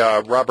let's say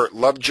Robert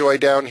Lovejoy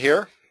down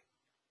here.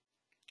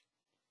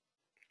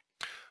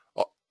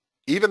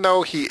 Even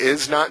though he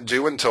is not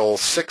due until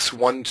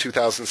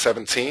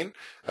 6/1/2017,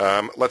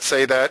 let's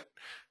say that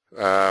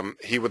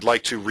he would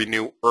like to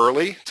renew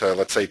early to,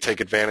 let's say, take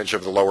advantage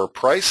of the lower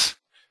price.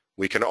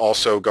 We can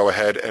also go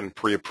ahead and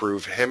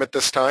pre-approve him at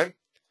this time.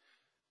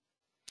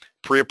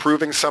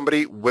 Pre-approving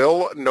somebody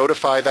will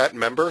notify that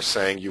member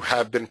saying you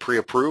have been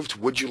pre-approved.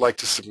 Would you like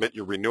to submit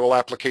your renewal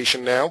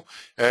application now?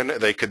 And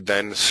they could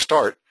then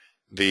start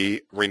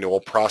the renewal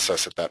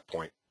process at that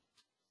point.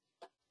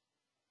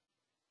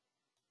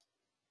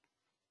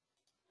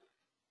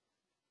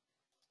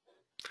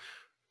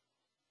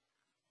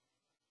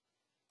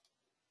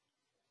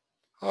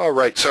 All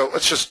right, so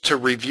let's just to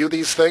review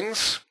these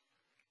things.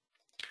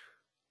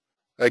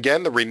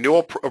 Again, the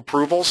renewal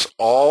approvals,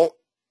 all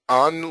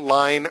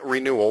online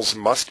renewals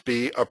must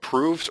be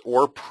approved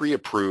or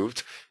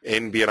pre-approved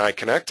in BNI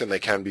Connect, and they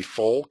can be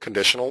full,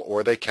 conditional,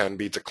 or they can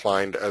be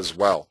declined as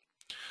well.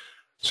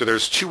 So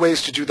there's two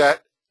ways to do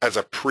that as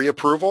a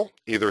pre-approval,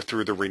 either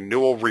through the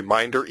renewal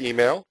reminder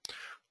email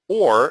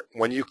or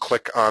when you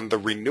click on the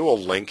renewal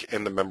link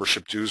in the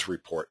membership dues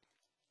report.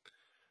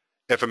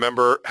 If a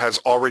member has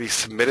already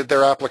submitted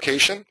their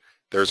application,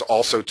 there's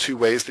also two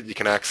ways that you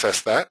can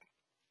access that.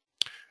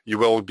 You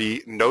will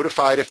be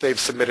notified if they've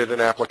submitted an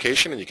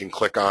application, and you can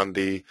click on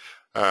the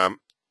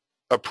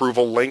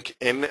approval link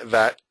in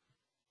that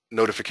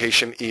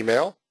notification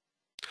email,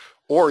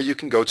 or you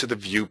can go to the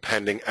View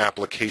Pending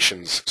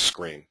Applications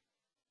screen.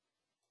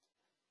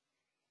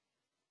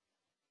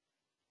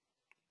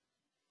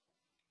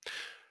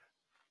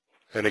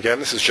 And again,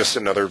 this is just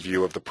another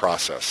view of the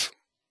process.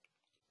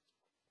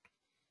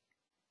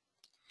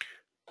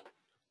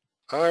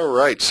 All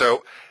right,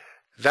 so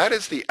that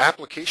is the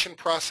application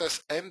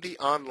process and the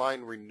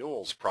online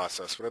renewals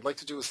process. What I'd like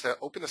to do is to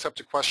open this up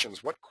to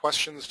questions. What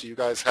questions do you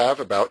guys have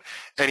about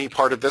any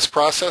part of this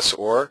process,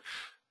 or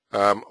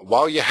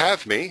while you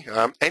have me,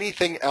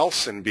 anything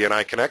else in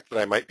BNI Connect that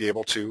I might be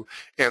able to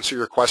answer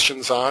your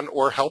questions on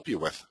or help you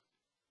with?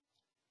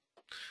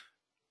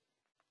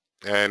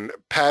 And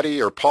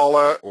Patty or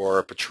Paula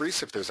or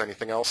Patrice, if there's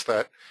anything else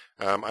that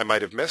I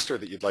might have missed or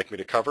that you'd like me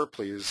to cover,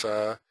 please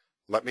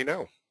let me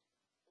know.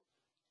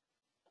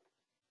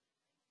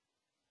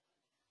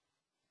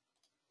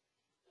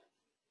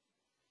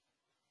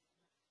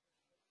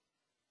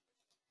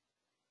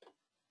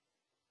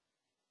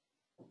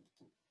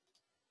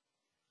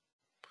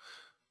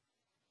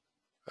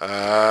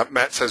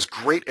 Matt says,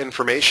 great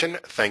information.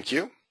 Thank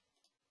you.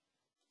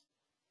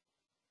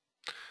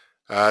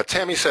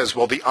 Tammy says,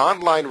 will the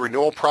online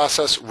renewal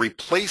process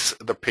replace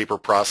the paper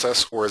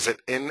process, or is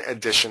it in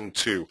addition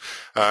to?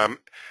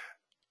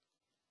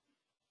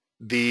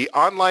 The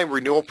online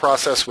renewal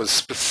process was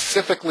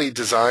specifically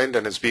designed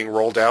and is being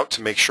rolled out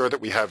to make sure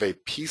that we have a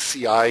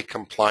PCI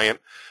compliant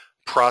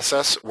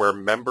process where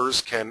members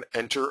can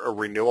enter a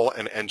renewal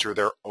and enter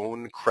their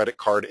own credit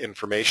card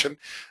information.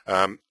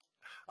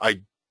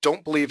 I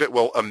don't believe it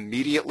will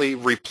immediately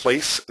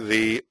replace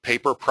the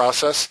paper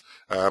process.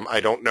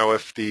 I don't know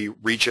if the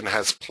region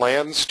has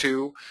plans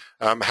to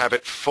have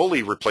it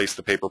fully replace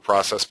the paper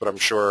process, but I'm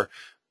sure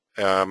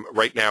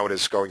right now it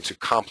is going to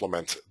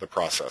complement the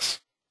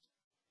process.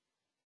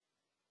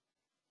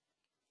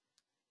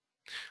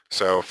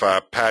 So if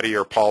Patty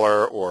or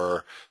Paula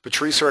or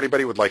Patrice or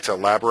anybody would like to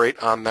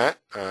elaborate on that.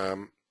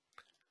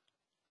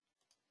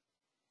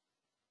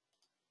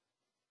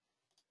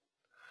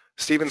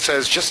 Stephen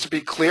says, just to be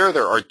clear,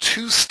 there are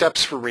two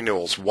steps for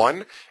renewals.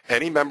 One,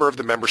 any member of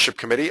the membership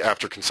committee,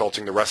 after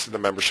consulting the rest of the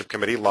membership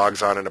committee,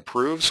 logs on and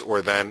approves,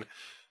 or then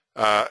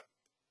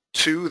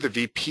two, the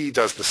VP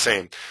does the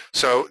same.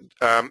 So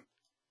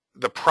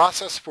the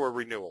process for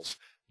renewals,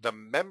 the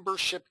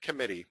membership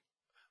committee,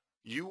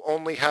 you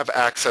only have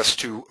access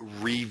to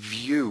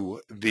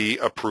review the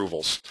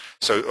approvals,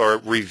 or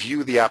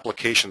review the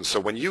applications. So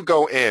when you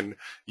go in,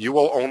 you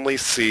will only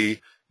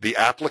see the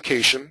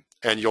application,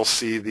 and you'll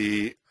see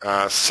the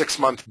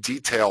 6-month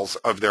details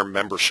of their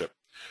membership.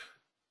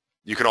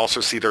 You can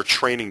also see their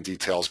training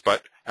details,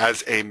 but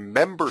as a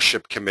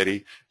membership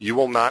committee, you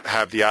will not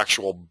have the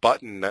actual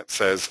button that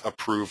says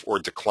approve or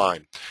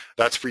decline.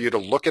 That's for you to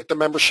look at the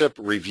membership,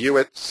 review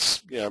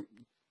it,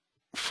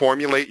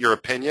 formulate your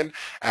opinion.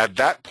 At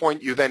that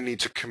point, you then need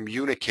to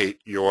communicate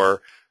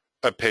your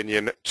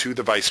opinion to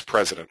the vice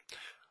president.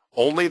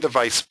 Only the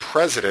vice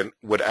president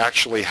would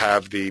actually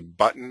have the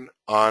button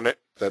on it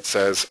that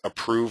says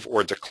approve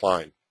or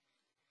decline.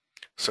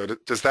 So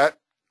does that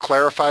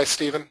clarify,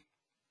 Stephen?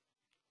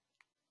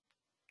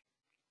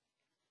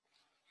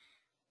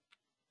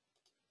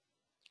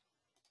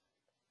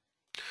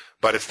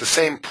 But it's the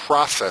same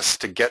process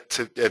to get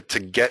to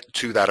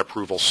that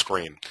approval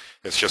screen.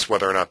 It's just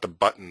whether or not the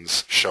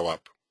buttons show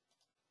up.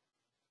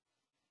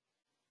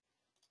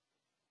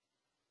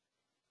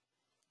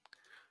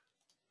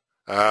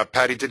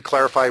 Patty did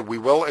clarify we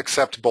will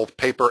accept both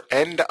paper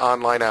and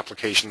online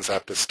applications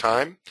at this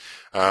time.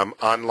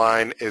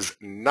 Online is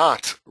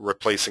not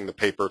replacing the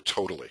paper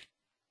totally,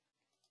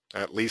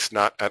 at least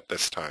not at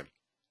this time.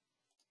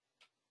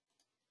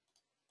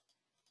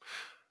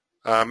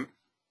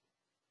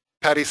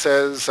 Patty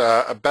says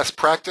a best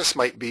practice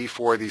might be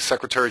for the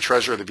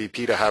Secretary-Treasurer or the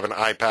VP to have an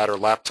iPad or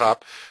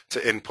laptop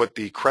to input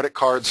the credit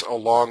cards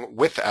along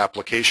with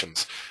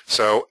applications.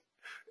 So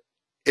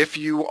if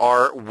you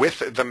are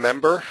with the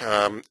member,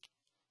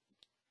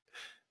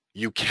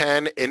 You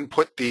can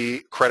input the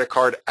credit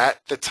card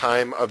at the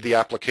time of the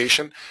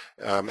application.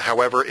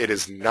 However, it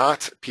is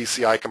not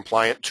PCI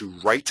compliant to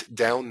write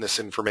down this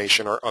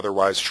information or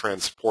otherwise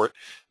transport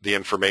the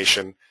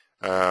information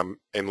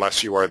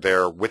unless you are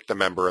there with the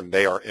member and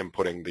they are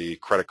inputting the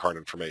credit card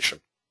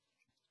information.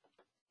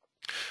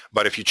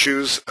 But if you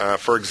choose,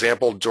 for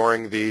example,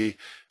 during the,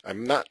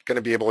 I'm not going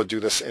to be able to do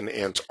this in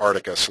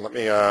Antarctica, so let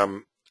me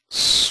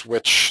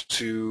switch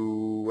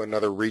to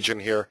another region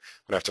here. I'm going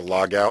to have to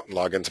log out and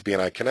log into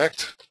BNI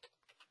Connect.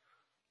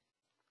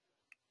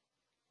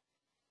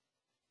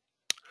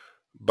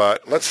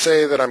 But let's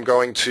say that I'm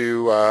going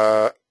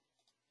to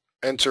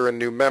enter a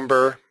new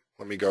member.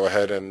 Let me go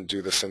ahead and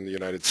do this in the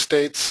United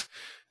States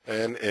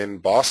and in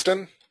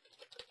Boston.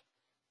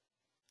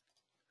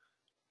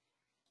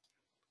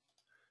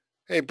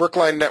 Hey,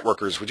 Brookline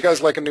Networkers, would you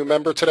guys like a new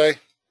member today?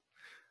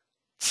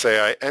 Say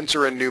I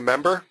enter a new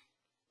member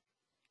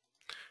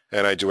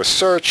and I do a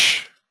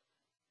search.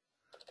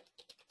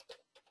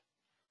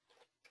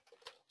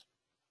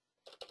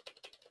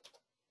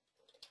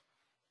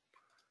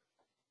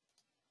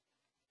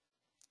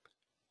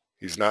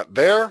 He's not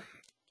there.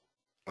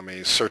 Let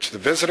me search the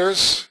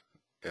visitors.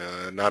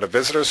 Not a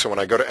visitor, so when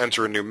I go to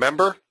enter a new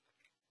member,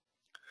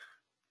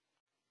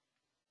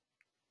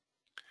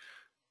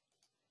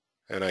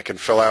 and I can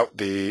fill out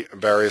the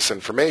various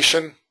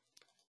information.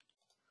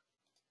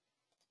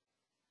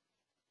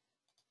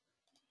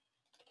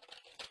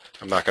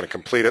 I'm not going to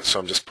complete it, so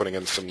I'm just putting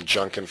in some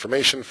junk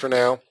information for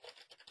now.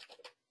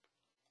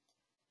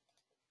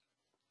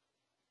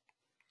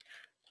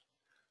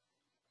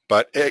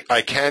 But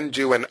I can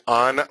do an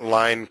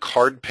online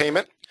card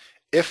payment.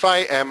 If I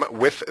am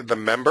with the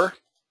member,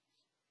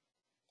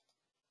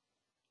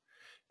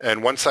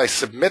 and once I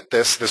submit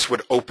this, this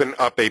would open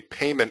up a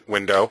payment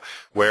window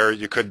where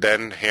you could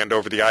then hand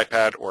over the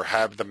iPad or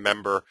have the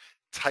member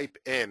type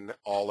in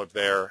all of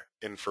their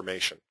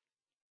information.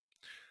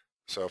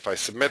 So if I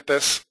submit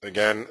this,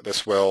 again,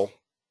 this will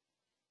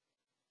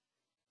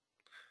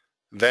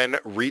then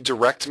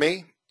redirect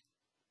me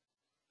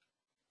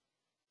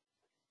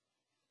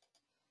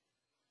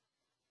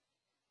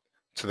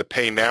to the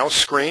Pay Now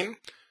screen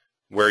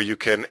where you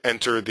can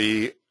enter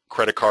the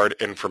credit card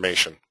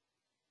information.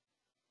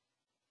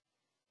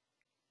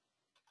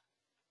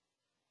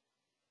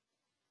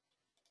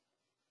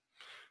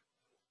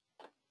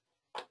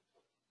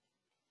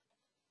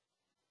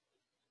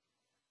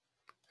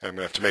 I'm going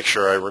to have to make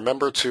sure I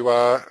remember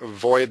to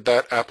void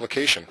that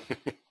application.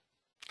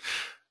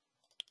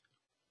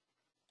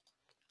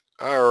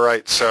 All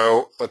right,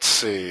 so let's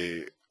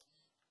see.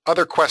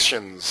 Other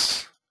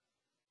questions?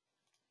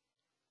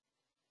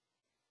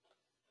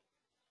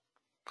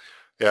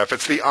 Yeah, if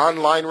it's the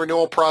online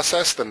renewal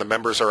process, then the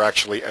members are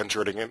actually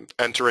entering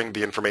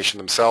the information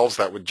themselves.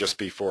 That would just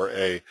be for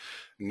a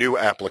new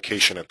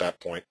application at that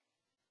point.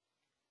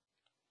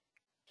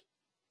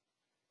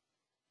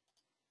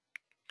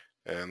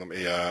 And let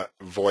me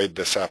void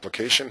this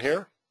application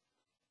here.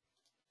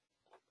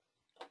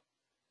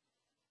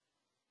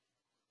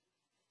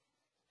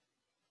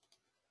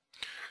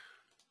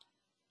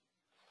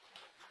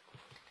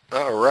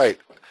 All right.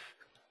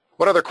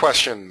 What other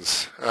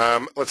questions?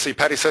 Let's see.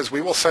 Patty says,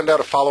 we will send out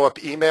a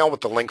follow-up email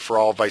with the link for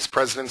all vice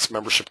presidents,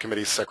 membership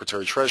committees,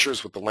 secretary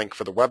treasurers with the link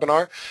for the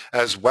webinar,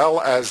 as well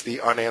as the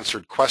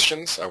unanswered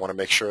questions. I want to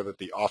make sure that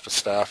the office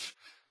staff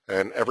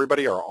and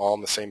everybody are all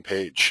on the same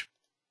page.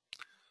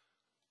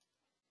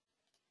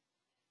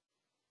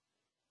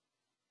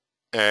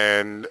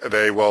 And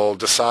they will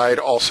decide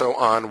also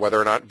on whether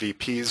or not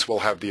VPs will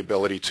have the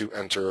ability to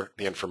enter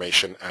the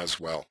information as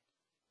well.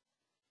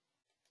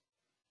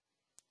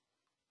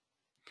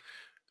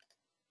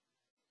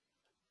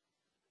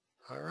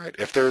 All right.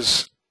 If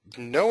there's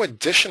no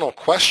additional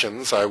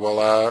questions, I will,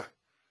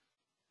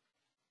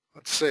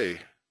 let's see.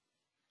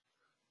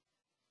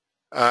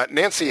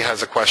 Nancy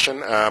has a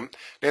question.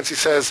 Nancy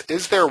says,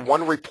 is there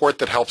one report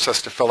that helps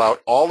us to fill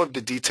out all of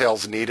the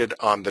details needed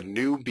on the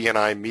new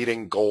BNI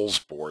meeting goals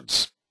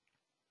boards?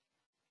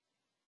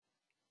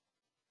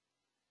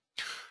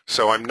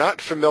 So I'm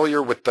not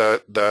familiar with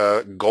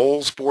the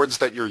goals boards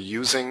that you're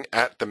using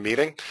at the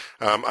meeting.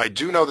 I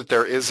do know that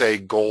there is a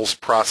goals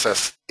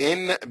process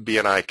in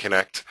BNI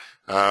Connect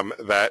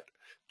that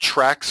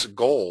tracks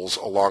goals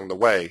along the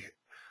way.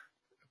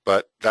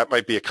 But that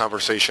might be a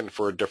conversation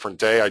for a different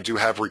day. I do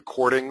have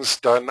recordings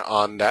done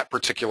on that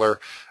particular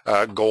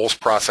goals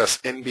process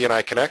in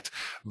BNI Connect.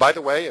 By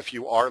the way, if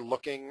you are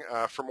looking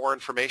for more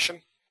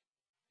information,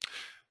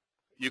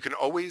 you can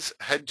always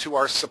head to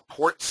our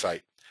support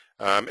site.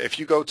 If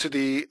you go to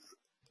the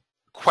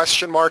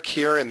question mark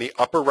here in the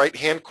upper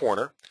right-hand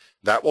corner,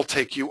 that will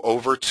take you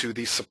over to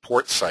the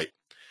support site.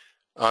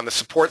 On the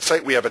support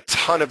site, we have a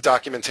ton of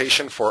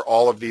documentation for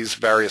all of these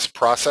various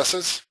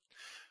processes.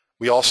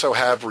 We also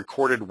have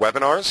recorded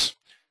webinars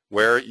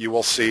where you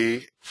will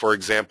see, for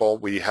example,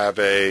 we have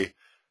a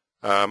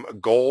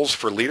goals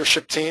for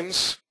leadership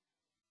teams.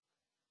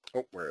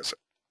 Oh, where is it?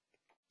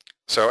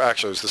 So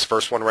actually, it was this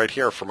first one right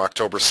here from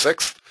October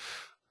 6th.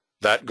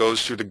 That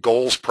goes through the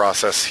goals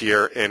process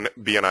here in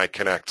BNI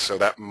Connect. So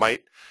that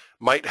might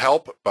might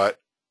help, but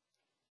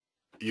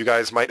you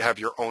guys might have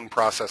your own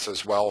process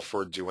as well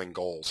for doing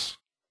goals.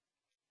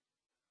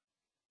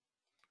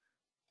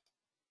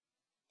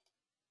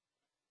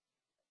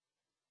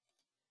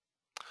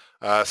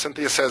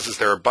 Cynthia says, is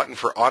there a button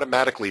for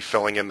automatically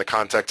filling in the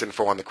contact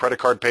info on the credit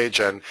card page?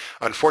 And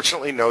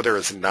unfortunately, no, there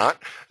is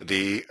not.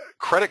 The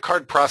credit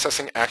card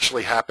processing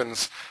actually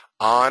happens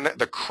on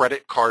the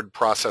credit card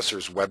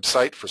processor's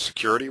website for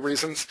security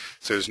reasons.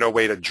 So there's no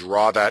way to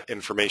draw that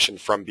information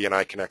from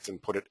BNI Connect and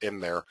put it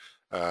in there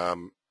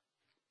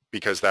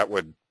because that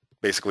would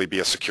basically be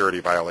a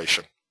security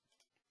violation.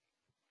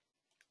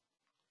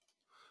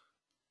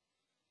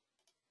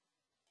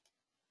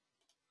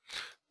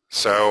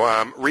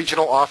 So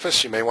regional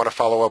office, you may want to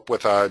follow up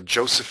with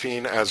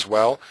Josephine as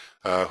well,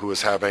 who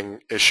is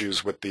having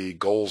issues with the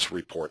goals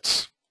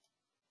reports.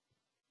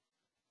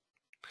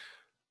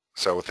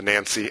 So with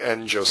Nancy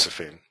and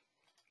Josephine.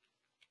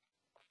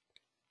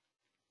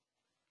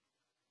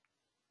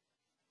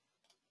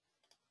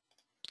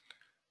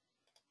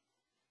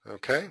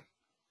 Okay.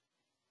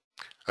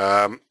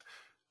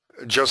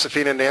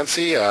 Josephine and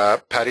Nancy,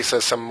 Patty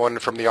says someone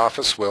from the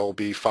office will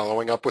be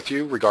following up with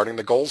you regarding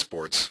the goals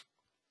boards.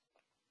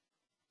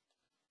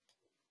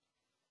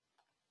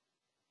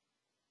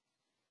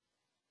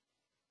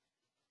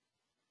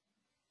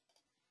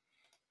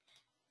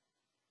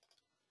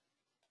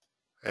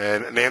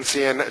 And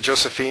Nancy and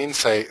Josephine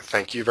say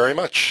thank you very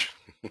much.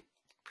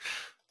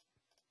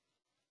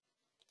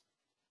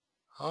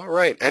 All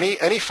right.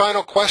 Any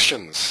final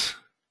questions?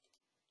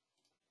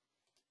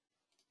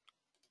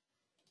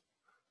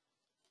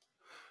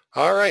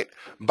 All right.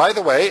 By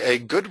the way, a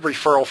good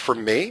referral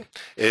from me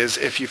is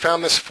if you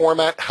found this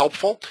format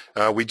helpful,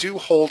 we do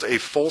hold a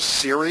full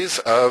series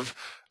of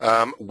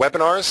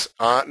webinars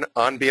on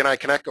BNI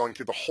Connect, going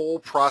through the whole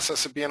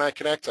process of BNI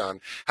Connect on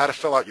how to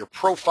fill out your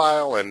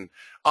profile and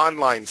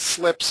online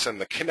slips and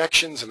the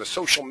connections and the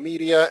social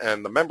media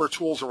and the member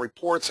tools and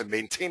reports and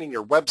maintaining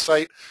your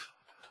website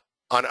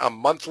on a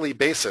monthly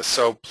basis.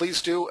 So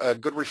please do, a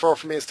good referral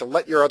for me is to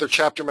let your other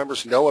chapter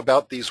members know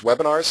about these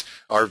webinars.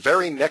 Our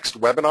very next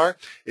webinar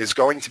is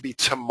going to be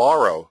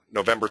tomorrow,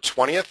 November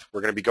 20th.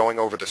 We're going to be going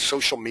over the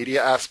social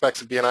media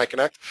aspects of BNI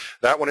Connect.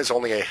 That one is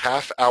only a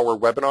half-hour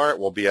webinar. It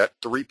will be at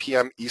 3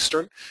 p.m.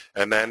 Eastern.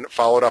 And then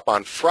followed up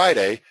on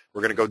Friday,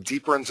 we're going to go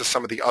deeper into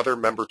some of the other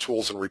member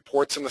tools and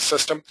reports in the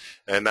system.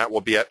 And that will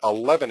be at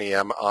 11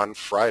 a.m. on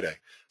Friday.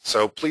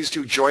 So please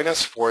do join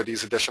us for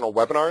these additional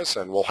webinars,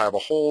 and we'll have a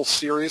whole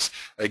series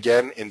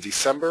again in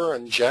December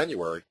and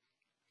January.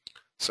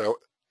 So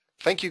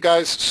thank you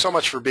guys so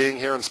much for being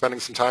here and spending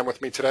some time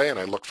with me today, and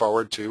I look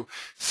forward to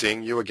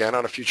seeing you again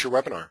on a future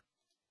webinar.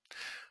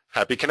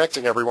 Happy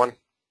connecting, everyone.